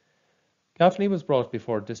 Gaffney was brought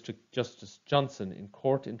before District Justice Johnson in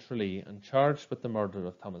court in Tralee and charged with the murder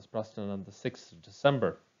of Thomas Brosnan on the 6th of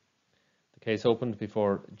December. The case opened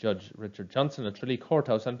before Judge Richard Johnson at Tralee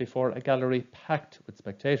Courthouse and before a gallery packed with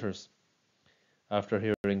spectators. After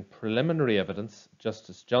hearing preliminary evidence,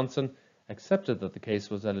 Justice Johnson accepted that the case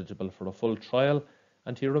was eligible for a full trial,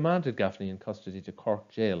 and he remanded Gaffney in custody to Cork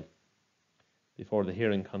Jail. Before the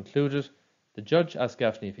hearing concluded, the judge asked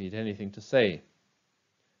Gaffney if he had anything to say.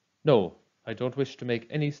 "No, I don't wish to make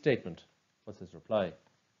any statement," was his reply.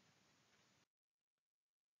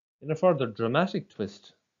 In a further dramatic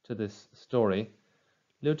twist to this story,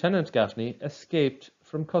 Lieutenant Gaffney escaped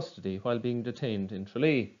from custody while being detained in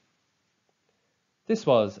Tralee. This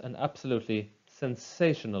was an absolutely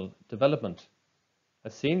sensational development. A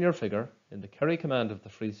senior figure in the Kerry command of the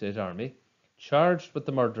Free State Army, charged with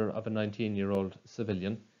the murder of a 19-year-old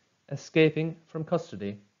civilian, escaping from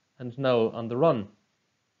custody and now on the run.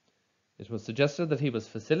 It was suggested that he was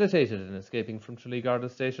facilitated in escaping from Tralee Garda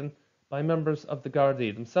Station by members of the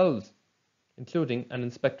Gardaí themselves, including an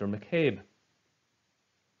Inspector McCabe.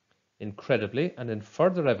 Incredibly, and in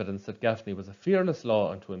further evidence that Gaffney was a fearless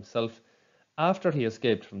law unto himself, after he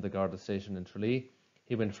escaped from the Garda Station in Tralee,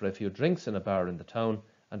 he went for a few drinks in a bar in the town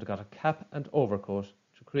and got a cap and overcoat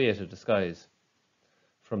to create a disguise.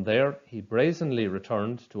 From there, he brazenly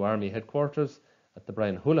returned to Army headquarters at the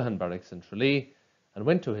Brian Houlihan barracks in Tralee and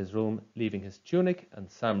went to his room, leaving his tunic and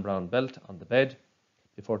Sam Brown belt on the bed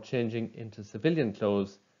before changing into civilian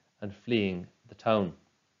clothes and fleeing the town.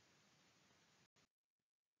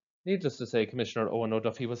 Needless to say, Commissioner Owen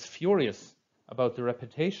O'Duffy was furious about the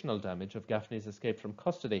reputational damage of Gaffney's escape from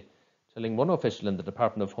custody, telling one official in the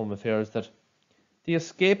Department of Home Affairs that the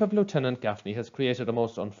escape of Lieutenant Gaffney has created a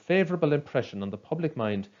most unfavourable impression on the public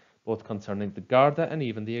mind, both concerning the Garda and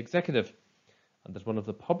even the executive, and that one of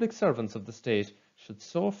the public servants of the state should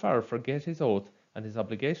so far forget his oath and his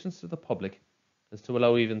obligations to the public as to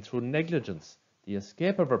allow even through negligence the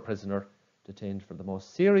escape of a prisoner detained for the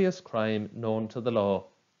most serious crime known to the law,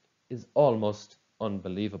 is almost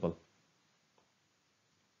unbelievable.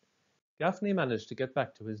 Gaffney managed to get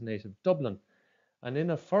back to his native Dublin, and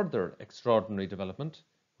in a further extraordinary development,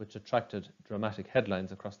 which attracted dramatic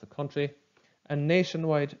headlines across the country, a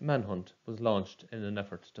nationwide manhunt was launched in an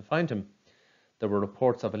effort to find him. There were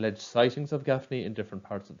reports of alleged sightings of Gaffney in different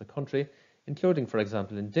parts of the country, including, for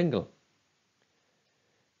example, in Dingle.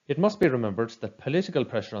 It must be remembered that political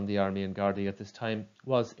pressure on the Army and Gardaí at this time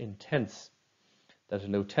was intense. That a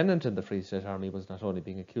lieutenant in the Free State Army was not only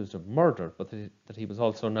being accused of murder, but that he was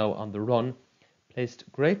also now on the run, placed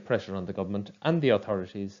great pressure on the government and the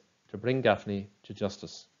authorities to bring Gaffney to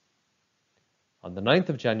justice. On the 9th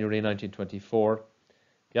of January 1924,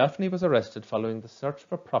 Gaffney was arrested following the search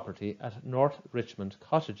for property at North Richmond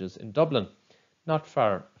Cottages in Dublin, not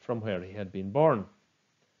far from where he had been born.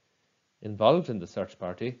 Involved in the search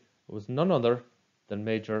party was none other than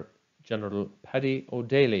Major General Paddy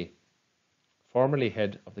O'Daly, formerly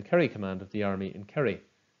head of the Kerry command of the army in Kerry,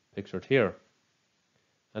 pictured here,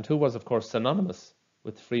 and who was of course synonymous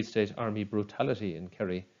with Free State Army brutality in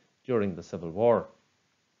Kerry during the Civil War.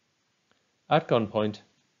 At gunpoint,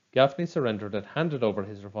 Gaffney surrendered and handed over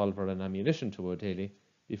his revolver and ammunition to O'Daly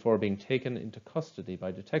before being taken into custody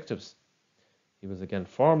by detectives. He was again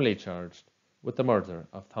formally charged with the murder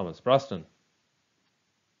of Thomas Brosnan.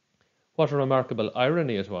 What a remarkable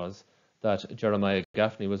irony it was that Jeremiah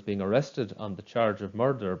Gaffney was being arrested on the charge of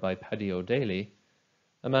murder by Paddy O'Daly,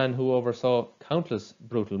 a man who oversaw countless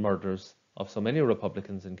brutal murders of so many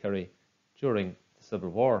Republicans in Kerry during the Civil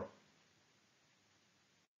War.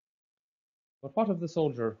 But what of the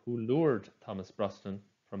soldier who lured Thomas Brosnan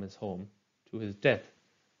from his home to his death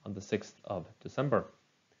on the 6th of December?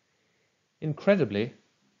 Incredibly,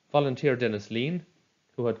 volunteer Dennis Lean,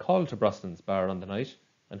 who had called to Brosnan's bar on the night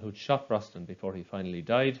and who'd shot Brosnan before he finally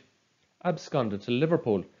died, absconded to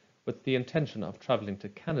Liverpool with the intention of travelling to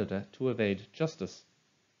Canada to evade justice.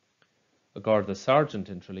 A Garda sergeant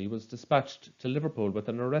in Tralee was dispatched to Liverpool with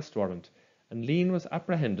an arrest warrant, and Lean was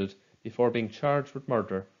apprehended before being charged with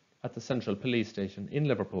murder at the Central Police Station in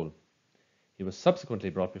Liverpool. He was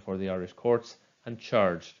subsequently brought before the Irish courts and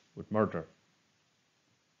charged with murder.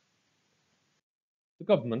 The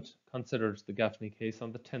government considered the Gaffney case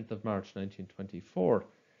on the 10th of March 1924.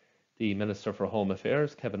 The Minister for Home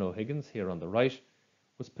Affairs, Kevin O'Higgins, here on the right,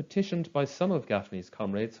 was petitioned by some of Gaffney's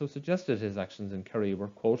comrades who suggested his actions in Kerry were,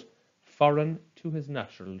 quote, foreign to his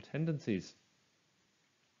natural tendencies.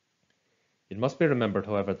 It must be remembered,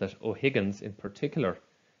 however, that O'Higgins in particular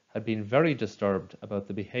had been very disturbed about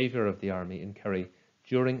the behaviour of the army in Kerry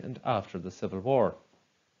during and after the Civil War.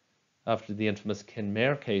 After the infamous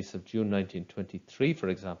Kenmare case of June 1923, for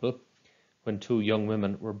example, when two young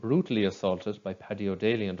women were brutally assaulted by Paddy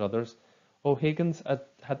O'Daly and others, O'Higgins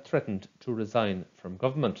had threatened to resign from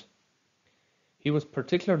government. He was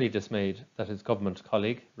particularly dismayed that his government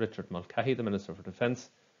colleague, Richard Mulcahy, the Minister for Defence,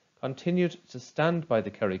 continued to stand by the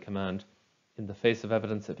Kerry command in the face of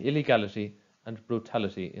evidence of illegality and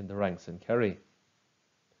brutality in the ranks in Kerry.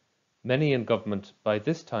 Many in government by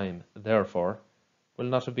this time, therefore, will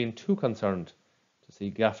not have been too concerned to see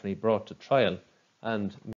Gaffney brought to trial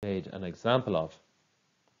and made an example of.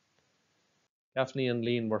 Gaffney and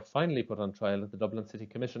Lean were finally put on trial at the Dublin City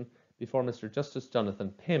Commission before Mr. Justice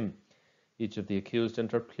Jonathan Pym. Each of the accused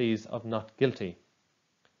entered pleas of not guilty.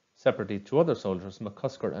 Separately, two other soldiers,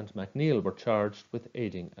 McCusker and MacNeil, were charged with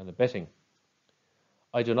aiding and abetting.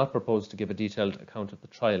 I do not propose to give a detailed account of the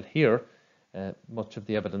trial here. Much of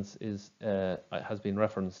the evidence has been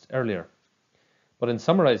referenced earlier. But in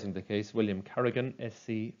summarising the case, William Carrigan,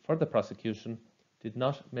 SC, for the prosecution, did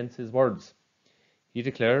not mince his words. He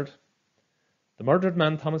declared, "The murdered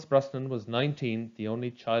man Thomas Brosnan was 19, the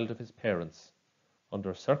only child of his parents,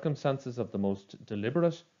 under circumstances of the most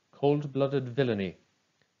deliberate, cold-blooded villainy,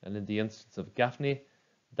 and in the instance of Gaffney,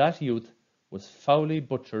 that youth was foully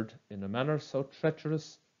butchered in a manner so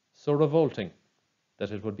treacherous, so revolting,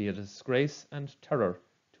 that it would be a disgrace and terror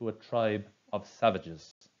to a tribe of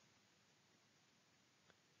savages."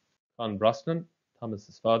 Con Brosnan,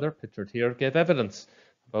 Thomas's father, pictured here, gave evidence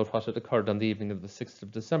about what had occurred on the evening of the 6th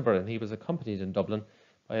of December, and he was accompanied in Dublin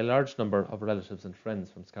by a large number of relatives and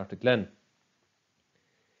friends from Scartaglen.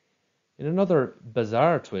 In another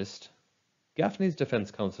bizarre twist, Gaffney's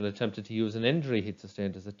defence counsel attempted to use an injury he'd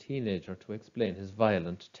sustained as a teenager to explain his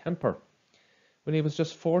violent temper. When he was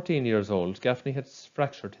just 14 years old, Gaffney had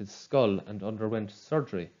fractured his skull and underwent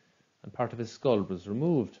surgery, and part of his skull was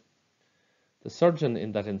removed. The surgeon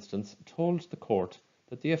in that instance told the court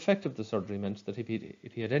that the effect of the surgery meant that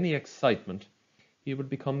if he had any excitement, he would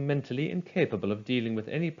become mentally incapable of dealing with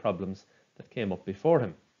any problems that came up before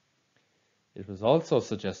him. It was also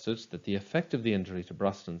suggested that the effect of the injury to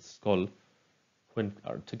Brosnan's skull,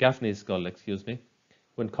 to Gaffney's skull,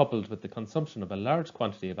 when coupled with the consumption of a large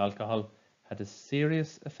quantity of alcohol, had a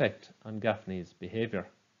serious effect on Gaffney's behaviour.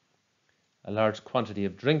 A large quantity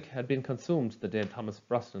of drink had been consumed the day Thomas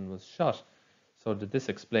Brosnan was shot, so did this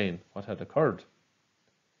explain what had occurred?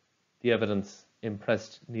 The evidence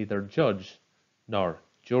impressed neither judge nor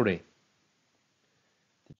jury.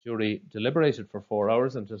 The jury deliberated for 4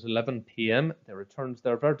 hours, and at 11 p.m. they returned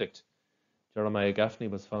their verdict. Jeremiah Gaffney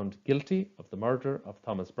was found guilty of the murder of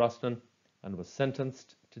Thomas Brosnan and was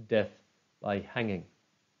sentenced to death by hanging.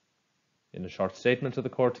 In a short statement to the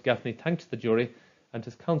court, Gaffney thanked the jury and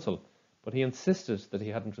his counsel, but he insisted that he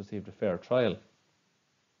hadn't received a fair trial.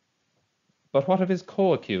 But what of his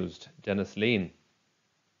co-accused, Dennis Lean?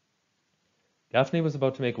 Gaffney was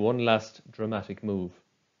about to make one last dramatic move.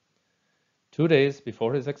 2 days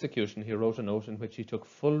before his execution, he wrote a note in which he took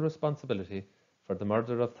full responsibility for the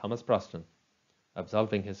murder of Thomas Brosnan,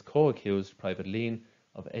 absolving his co-accused, Private Lean,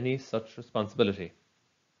 of any such responsibility.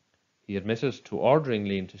 He admitted to ordering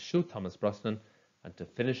Lean to shoot Thomas Brosnan and to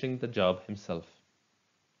finishing the job himself.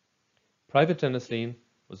 Private Dennis Lean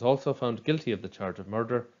was also found guilty of the charge of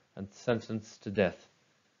murder and sentenced to death,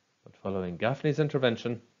 but following Gaffney's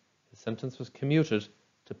intervention, his sentence was commuted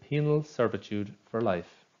to penal servitude for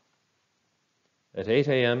life. At 8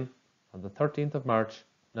 a.m. on the 13th of March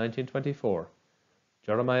 1924,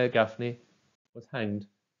 Jeremiah Gaffney was hanged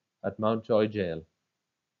at Mountjoy Jail.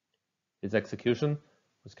 His execution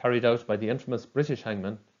was carried out by the infamous British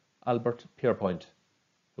hangman Albert Pierrepoint,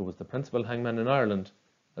 who was the principal hangman in Ireland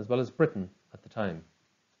as well as Britain at the time.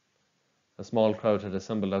 A small crowd had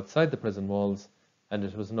assembled outside the prison walls, and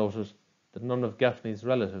it was noted that none of Gaffney's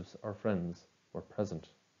relatives or friends were present.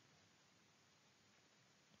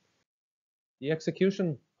 The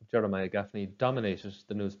execution of Jeremiah Gaffney dominated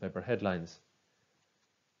the newspaper headlines.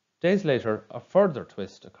 Days later, a further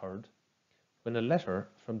twist occurred when a letter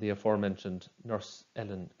from the aforementioned Nurse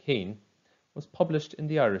Ellen Keane was published in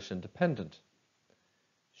the Irish Independent.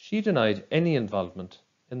 She denied any involvement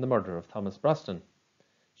in the murder of Thomas Brosnan.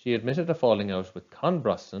 She admitted a falling out with Con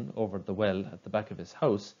Brosnan over the well at the back of his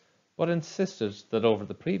house, but insisted that over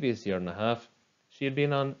the previous year and a half, she had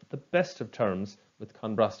been on the best of terms with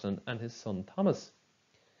Con Brosnan and his son Thomas.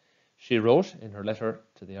 She wrote in her letter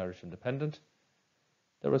to the Irish Independent,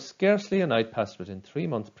 "There was scarcely a night passed within 3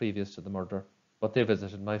 months previous to the murder, but they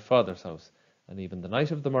visited my father's house, and even the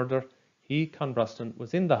night of the murder, he, Con Brosnan,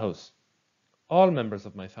 was in the house. All members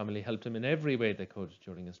of my family helped him in every way they could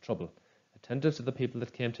during his trouble, attended to the people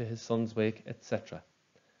that came to his son's wake, etc.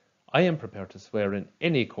 I am prepared to swear in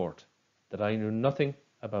any court that I knew nothing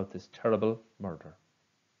about this terrible murder."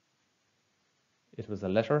 It was a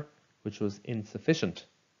letter which was insufficient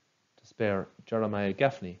to spare Jeremiah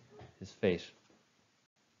Gaffney his fate.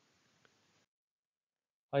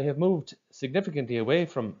 I have moved significantly away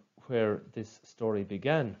from where this story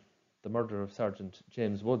began, the murder of Sergeant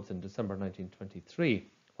James Woods in December 1923.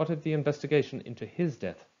 What of the investigation into his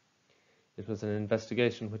death? It was an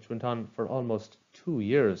investigation which went on for almost 2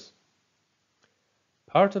 years.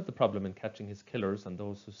 Part of the problem in catching his killers and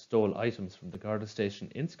those who stole items from the Garda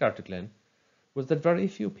station in Scartaglen was that very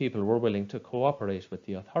few people were willing to cooperate with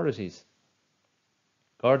the authorities.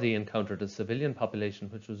 Gardaí encountered a civilian population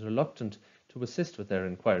which was reluctant to assist with their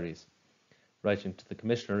inquiries. Writing to the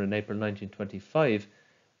Commissioner in April 1925,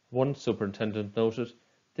 one superintendent noted,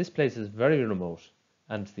 "This place is very remote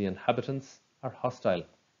and the inhabitants are hostile."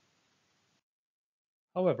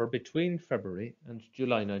 However, between February and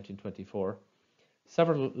July 1924,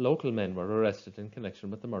 several local men were arrested in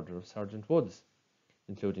connection with the murder of Sergeant Woods,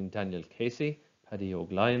 including Daniel Casey, Paddy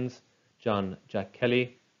O'Lyons, John Jack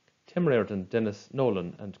Kelly, Tim Reardon, Dennis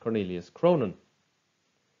Nolan and Cornelius Cronin.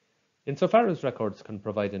 Insofar as records can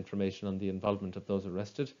provide information on the involvement of those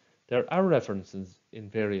arrested, there are references in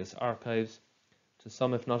various archives to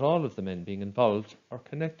some, if not all, of the men being involved or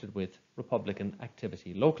connected with Republican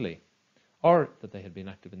activity locally, or that they had been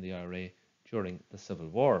active in the IRA during the Civil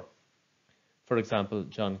War. For example,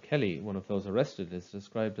 John Kelly, one of those arrested, is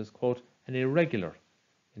described as, quote, "an irregular"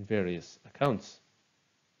 in various accounts.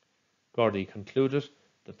 Gardaí concluded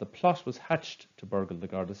that the plot was hatched to burgle the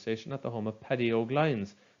Garda station at the home of Paddy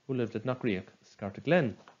O'Lyons, who lived at Knockreach,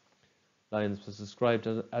 Scartaglen. Lyons was described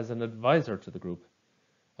as an advisor to the group.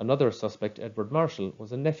 Another suspect, Edward Marshall,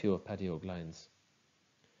 was a nephew of Paddy O'Lyons.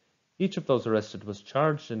 Each of those arrested was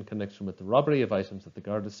charged in connection with the robbery of items at the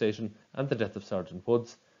Garda station and the death of Sergeant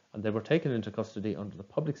Woods, and they were taken into custody under the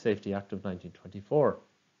Public Safety Act of 1924.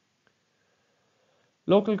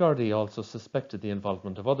 Local Gardaí also suspected the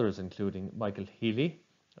involvement of others, including Michael Healy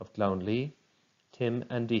of Glownlee, Tim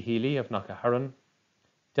Andy Healy of Knockaharran,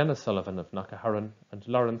 Dennis Sullivan of Knockaharran, and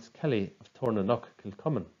Lawrence Kelly of Tornanock,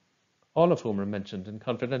 Kilcummin, all of whom are mentioned in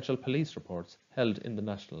confidential police reports held in the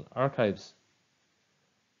National Archives.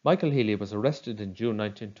 Michael Healy was arrested in June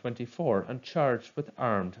 1924 and charged with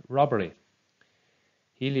armed robbery.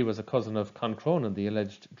 Healy was a cousin of Con Cronin, the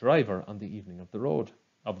alleged driver on the evening of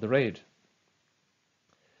the raid.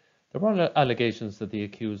 There were allegations that the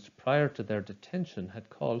accused, prior to their detention, had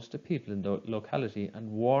called to people in the locality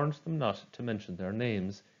and warned them not to mention their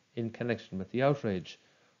names in connection with the outrage,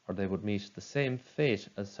 or they would meet the same fate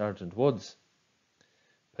as Sergeant Woods.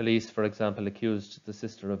 Police, for example, accused the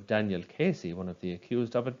sister of Daniel Casey, one of the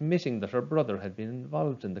accused, of admitting that her brother had been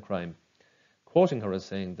involved in the crime, quoting her as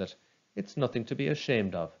saying that "it's nothing to be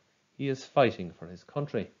ashamed of. He is fighting for his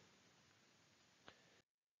country."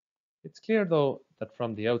 It's clear, though, that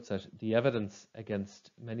from the outset, the evidence against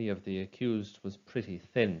many of the accused was pretty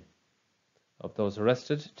thin. Of those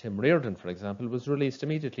arrested, Tim Reardon, for example, was released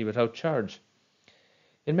immediately without charge.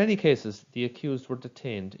 In many cases, the accused were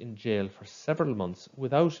detained in jail for several months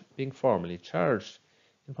without being formally charged,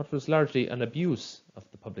 in what was largely an abuse of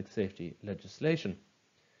the public safety legislation.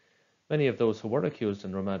 Many of those who were accused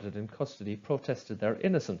and remanded in custody protested their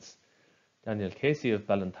innocence. Daniel Casey of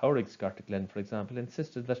Ballinthowrig, Scartaglen, for example,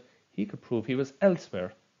 insisted that he could prove he was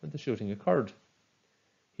elsewhere when the shooting occurred.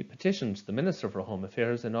 He petitioned the Minister for Home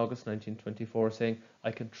Affairs in August 1924, saying,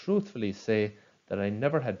 "I can truthfully say that I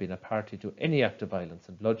never had been a party to any act of violence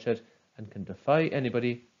and bloodshed and can defy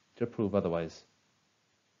anybody to prove otherwise."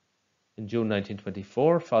 In June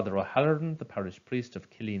 1924, Father O'Halloran, the parish priest of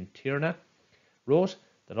Killeen Tierna, wrote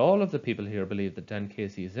that all of the people here believe that Dan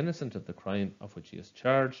Casey is innocent of the crime of which he is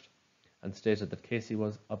charged, and stated that Casey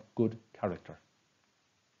was of good character.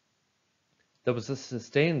 There was a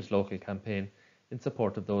sustained local campaign in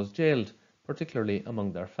support of those jailed, particularly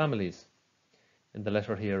among their families. In the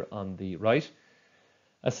letter here on the right,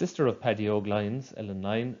 a sister of Paddy O'Glyne's, Ellen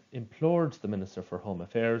Nine, implored the Minister for Home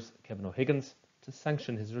Affairs, Kevin O'Higgins, to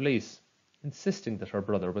sanction his release, insisting that her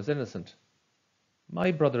brother was innocent.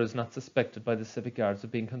 "My brother is not suspected by the Civic Guards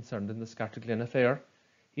of being concerned in the Scartaglen affair.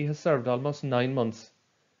 He has served almost 9 months.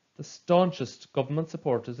 The staunchest government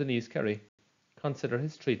supporters in East Kerry consider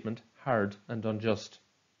his treatment hard and unjust."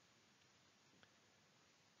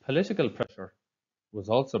 Political pressure was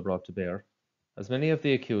also brought to bear, as many of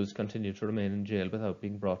the accused continued to remain in jail without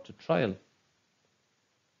being brought to trial.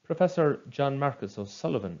 Professor John Marcus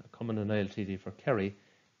O'Sullivan, a Cumann na nGaedheal TD for Kerry,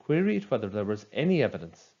 queried whether there was any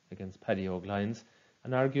evidence against Paddy O'Glyne's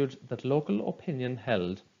and argued that local opinion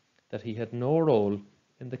held that he had no role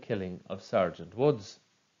in the killing of Sergeant Woods.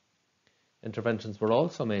 Interventions were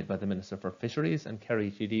also made by the Minister for Fisheries and Kerry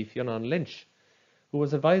TD Fionn Lynch, who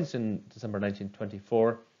was advised in December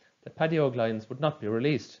 1924 that Paddy O'Glyne's would not be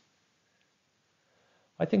released.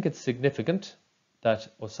 I think it's significant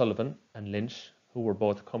that O'Sullivan and Lynch, who were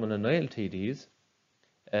both Cumann na nGaedheal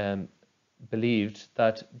TDs, believed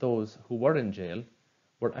that those who were in jail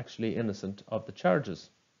were actually innocent of the charges.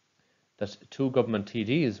 That 2 government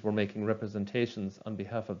TDs were making representations on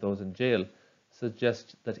behalf of those in jail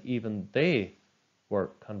suggests that even they were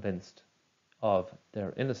convinced of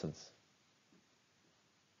their innocence.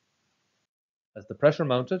 As the pressure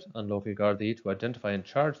mounted on local Gardaí to identify and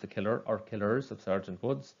charge the killer or killers of Sergeant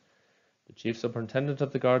Woods, the Chief Superintendent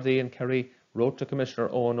of the Gardaí in Kerry wrote to Commissioner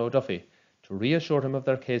Owen O'Duffy to reassure him of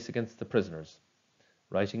their case against the prisoners.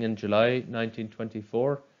 Writing in July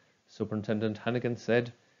 1924, Superintendent Hannigan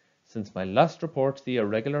said, "Since my last report, the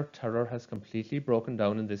irregular terror has completely broken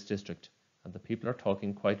down in this district, and the people are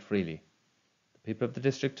talking quite freely. The people of the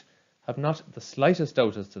district have not the slightest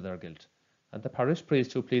doubt as to their guilt, and the parish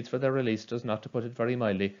priest who pleads for their release does not, to put it very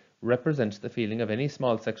mildly, represent the feeling of any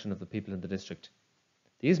small section of the people in the district.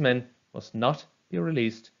 These men must not be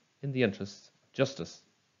released in the interests of justice."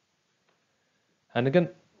 Hannigan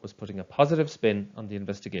was putting a positive spin on the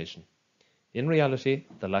investigation. In reality,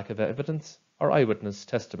 the lack of evidence or eyewitness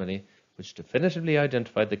testimony which definitively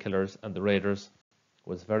identified the killers and the raiders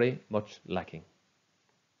was very much lacking.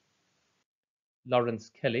 Lawrence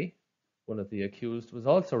Kelly, one of the accused, was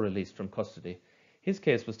also released from custody. His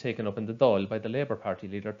case was taken up in the Dáil by the Labour Party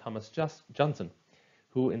leader Thomas Johnson,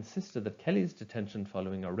 who insisted that Kelly's detention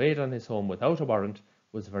following a raid on his home without a warrant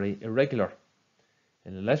was very irregular.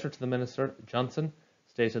 In a letter to the Minister, Johnson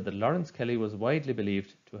stated that Lawrence Kelly was widely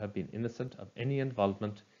believed to have been innocent of any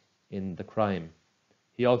involvement in the crime.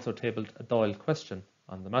 He also tabled a Dáil question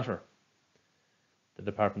on the matter. The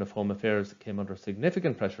Department of Home Affairs came under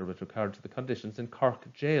significant pressure with regard to the conditions in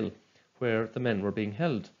Cork jail, where the men were being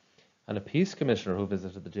held, and a peace commissioner who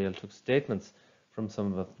visited the jail took statements from some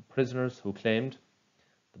of the prisoners who claimed,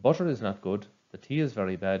 "The butter is not good, The tea is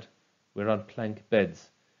very bad. We're on plank beds.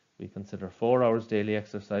 We consider 4 hours daily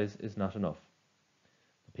exercise is not enough.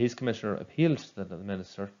 The Peace Commissioner appealed to the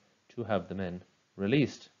Minister to have the men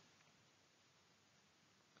released.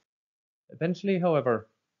 Eventually, however,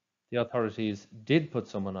 the authorities did put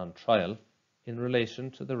someone on trial in relation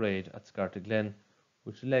to the raid at Scartaglen,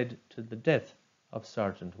 which led to the death of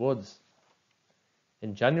Sergeant Woods.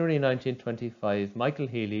 In January 1925, Michael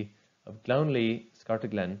Healy of Glownlee,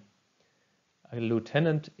 Scartaglen, a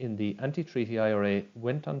lieutenant in the anti-treaty IRA,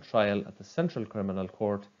 went on trial at the Central Criminal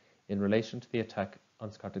Court in relation to the attack on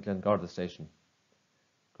Scartaglen Garda Station.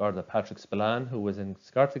 Garda Patrick Spillane, who was in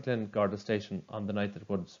Scartaglen Garda Station on the night that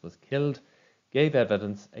Woods was killed, gave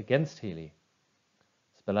evidence against Healy.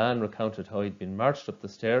 Spillane recounted how he'd been marched up the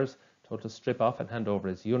stairs, told to strip off and hand over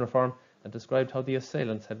his uniform, and described how the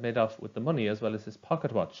assailants had made off with the money as well as his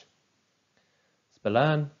pocket watch.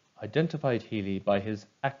 Spillane identified Healy by his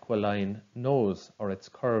aquiline nose, or its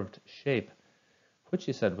curved shape, which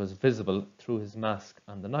he said was visible through his mask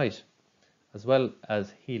on the night, as well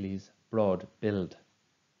as Healy's broad build.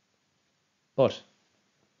 But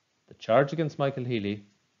the charge against Michael Healy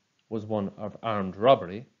was one of armed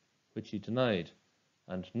robbery, which he denied,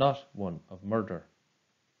 and not one of murder.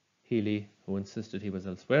 Healy, who insisted he was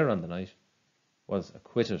elsewhere on the night, was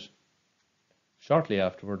acquitted. Shortly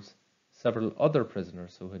afterwards, several other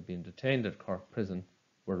prisoners who had been detained at Cork Prison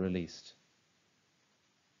were released.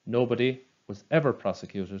 Nobody was ever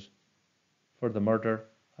prosecuted for the murder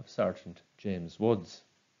of Sergeant James Woods.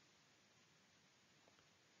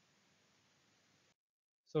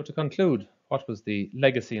 So to conclude, what was the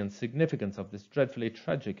legacy and significance of this dreadfully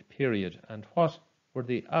tragic period, and what were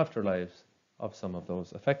the afterlives of some of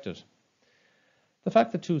those affected? The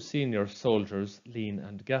fact that two senior soldiers, Lean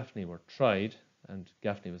and Gaffney, were tried, and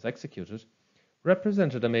Gaffney was executed,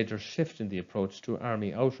 represented a major shift in the approach to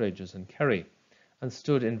army outrages in Kerry, and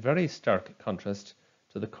stood in very stark contrast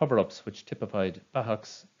to the cover-ups which typified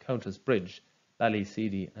Bahocks, Countess Bridge,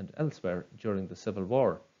 Ballyseedy and elsewhere during the Civil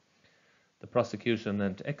War. The prosecution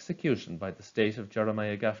and execution by the state of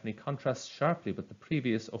Jeremiah Gaffney contrasts sharply with the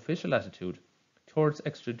previous official attitude towards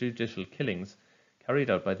extrajudicial killings carried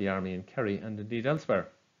out by the army in Kerry and indeed elsewhere.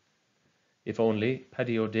 If only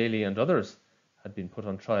Paddy O'Daly and others had been put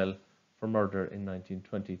on trial for murder in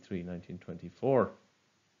 1923-1924.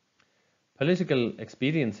 Political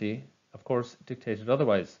expediency, of course, dictated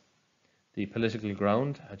otherwise. The political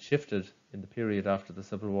ground had shifted in the period after the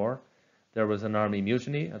Civil War. There was an army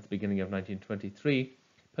mutiny at the beginning of 1923.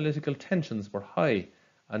 Political tensions were high,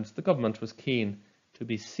 and the government was keen to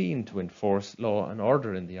be seen to enforce law and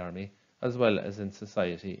order in the army, as well as in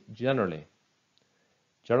society generally.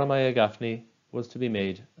 Jeremiah Gaffney was to be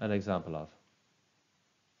made an example of.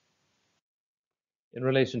 In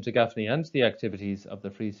relation to Gaffney and the activities of the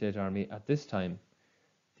Free State Army at this time,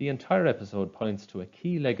 the entire episode points to a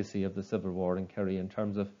key legacy of the Civil War in Kerry in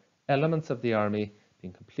terms of elements of the army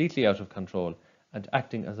being completely out of control and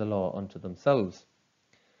acting as a law unto themselves.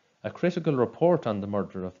 A critical report on the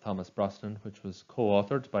murder of Thomas Brosnan, which was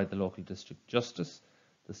co-authored by the local district justice,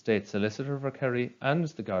 the state solicitor for Kerry and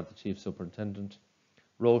the Garda chief superintendent,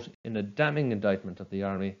 wrote in a damning indictment of the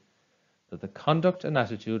army that the conduct and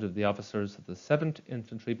attitude of the officers of the 7th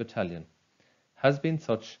Infantry Battalion has been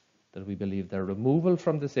such that we believe their removal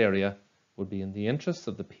from this area would be in the interests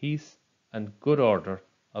of the peace and good order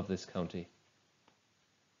of this county.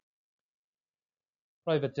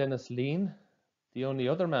 Private Dennis Lean, the only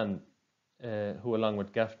other man who, along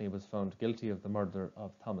with Gaffney, was found guilty of the murder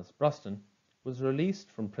of Thomas Brosnan, was released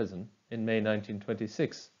from prison in May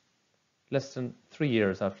 1926, less than 3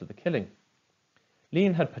 years after the killing.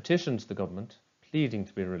 Lean had petitioned the government, pleading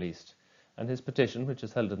to be released, and his petition, which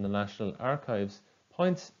is held in the National Archives,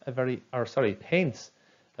 paints a very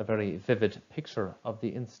vivid picture of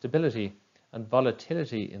the instability and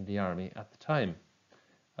volatility in the army at the time,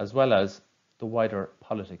 as well as the wider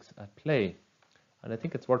politics at play. And I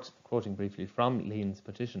think it's worth quoting briefly from Lean's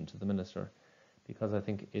petition to the Minister, because I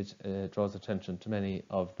think it draws attention to many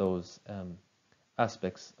of those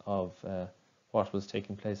aspects of what was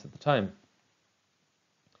taking place at the time.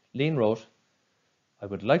 Lean wrote, "I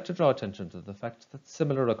would like to draw attention to the fact that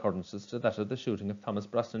similar occurrences to that of the shooting of Thomas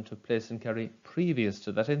Brosnan took place in Kerry previous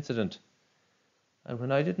to that incident. And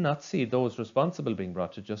when I did not see those responsible being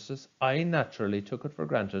brought to justice, I naturally took it for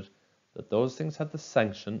granted that those things had the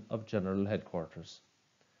sanction of General Headquarters.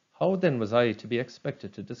 How then was I to be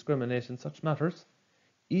expected to discriminate in such matters?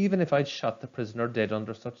 Even if I'd shot the prisoner dead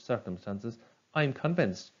under such circumstances, I'm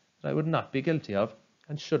convinced that I would not be guilty of,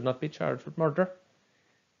 and should not be charged with murder.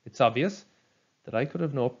 It's obvious that I could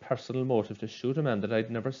have no personal motive to shoot a man that I'd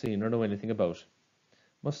never seen or know anything about.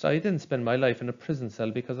 Must I then spend my life in a prison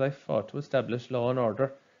cell because I fought to establish law and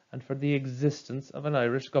order and for the existence of an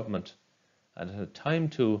Irish government, and at a time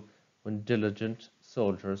too when diligent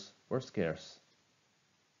soldiers were scarce?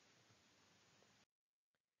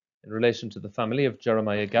 In relation to the family of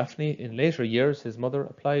Jeremiah Gaffney, in later years his mother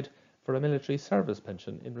applied for a military service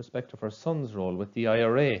pension in respect of her son's role with the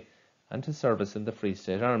IRA and his service in the Free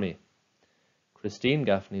State Army. Christine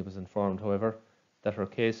Gaffney was informed, however, that her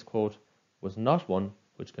case, quote, was not one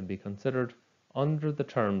which can be considered under the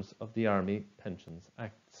terms of the Army Pensions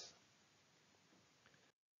Acts.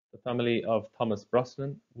 The family of Thomas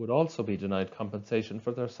Brosnan would also be denied compensation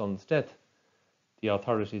for their son's death. The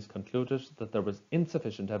authorities concluded that there was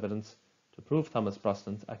insufficient evidence to prove Thomas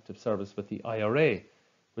Brosnan's active service with the IRA,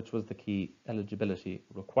 which was the key eligibility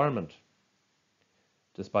requirement.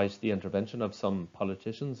 Despite the intervention of some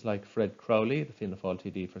politicians like Fred Crowley, the Fianna Fáil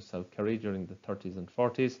TD for South Kerry during the 30s and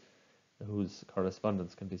 40s, whose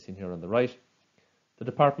correspondence can be seen here on the right, the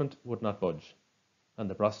department would not budge, and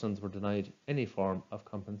the Brosnans were denied any form of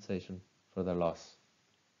compensation for their loss.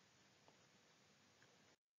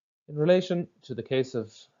 In relation to the case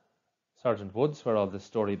of Sergeant Woods, where all this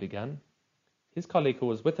story began, his colleague who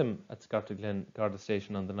was with him at Scartaglen Garda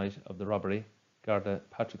Station on the night of the robbery, Garda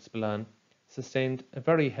Patrick Spillane, sustained a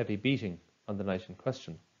very heavy beating on the night in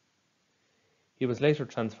question. He was later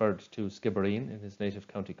transferred to Skibbereen in his native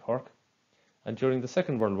County Cork, and during the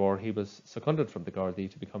Second World War he was seconded from the Gardaí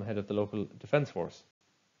to become head of the local defence force.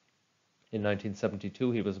 In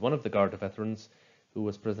 1972 he was one of the Garda veterans who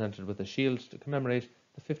was presented with a shield to commemorate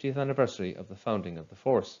the 50th anniversary of the founding of the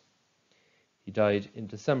force. He died in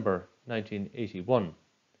December 1981,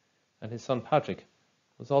 and his son Patrick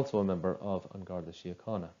was also a member of An Garda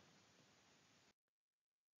Síochána.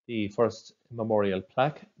 The first memorial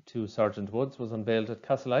plaque to Sergeant Woods was unveiled at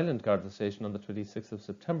Castle Island Garda Station on the 26th of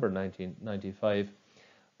September 1995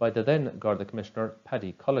 by the then Garda Commissioner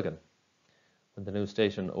Paddy Culligan. When the new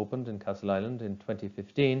station opened in Castle Island in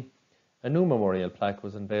 2015, a new memorial plaque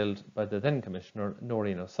was unveiled by the then Commissioner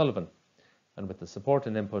Noreen O'Sullivan, and with the support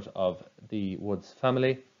and input of the Woods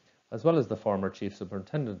family, as well as the former Chief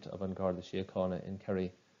Superintendent of An Garda Síochána in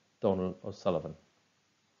Kerry, Donal O'Sullivan.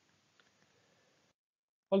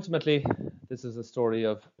 Ultimately, this is a story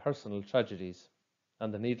of personal tragedies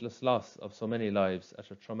and the needless loss of so many lives at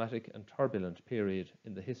a traumatic and turbulent period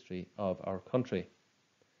in the history of our country.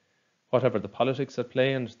 Whatever the politics at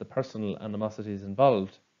play and the personal animosities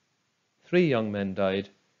involved, 3 young men died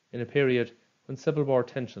in a period when Civil War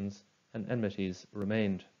tensions and enmities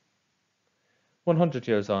remained. 100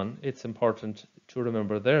 years on, it's important to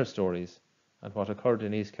remember their stories and what occurred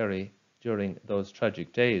in East Kerry during those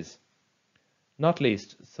tragic days, not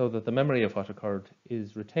least so that the memory of what occurred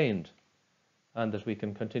is retained and that we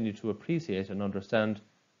can continue to appreciate and understand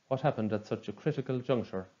what happened at such a critical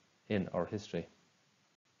juncture in our history.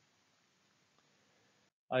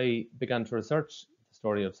 I began to research the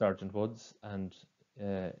story of Sergeant Woods and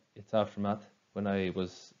its aftermath when I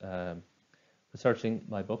was researching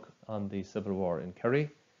my book on the Civil War in Kerry,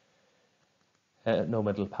 No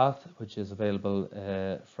Middle Path, which is available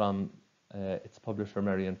from its publisher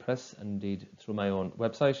Marion Press, and indeed through my own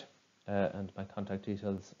website, and my contact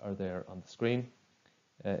details are there on the screen.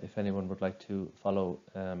 If anyone would like to follow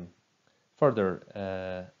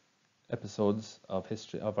further episodes of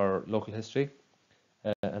history of our local history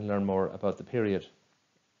and learn more about the period.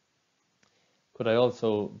 Could I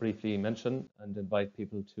also briefly mention and invite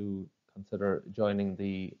people to consider joining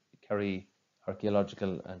the Kerry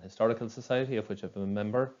Archaeological and Historical Society, of which I'm a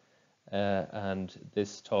member, and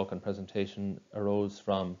this talk and presentation arose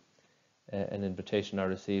from an invitation I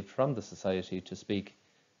received from the Society to speak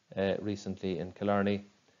recently in Killarney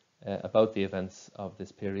about the events of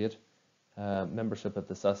this period. Membership of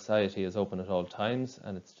the Society is open at all times,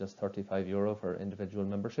 and it's just €35 for individual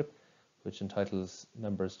membership, which entitles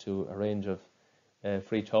members to a range of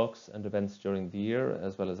free talks and events during the year,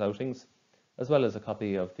 as well as outings, as well as a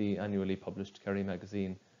copy of the annually published Kerry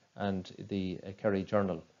magazine and the Kerry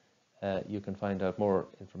Journal. You can find out more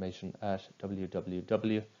information at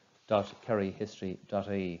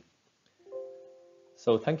www.kerryhistory.ie.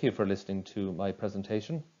 So thank you for listening to my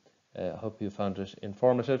presentation. I hope you found it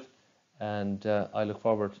informative, and I look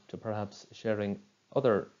forward to perhaps sharing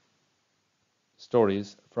other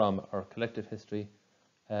stories from our collective history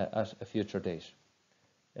at a future date.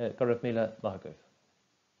 Go raibh míle maith agaibh.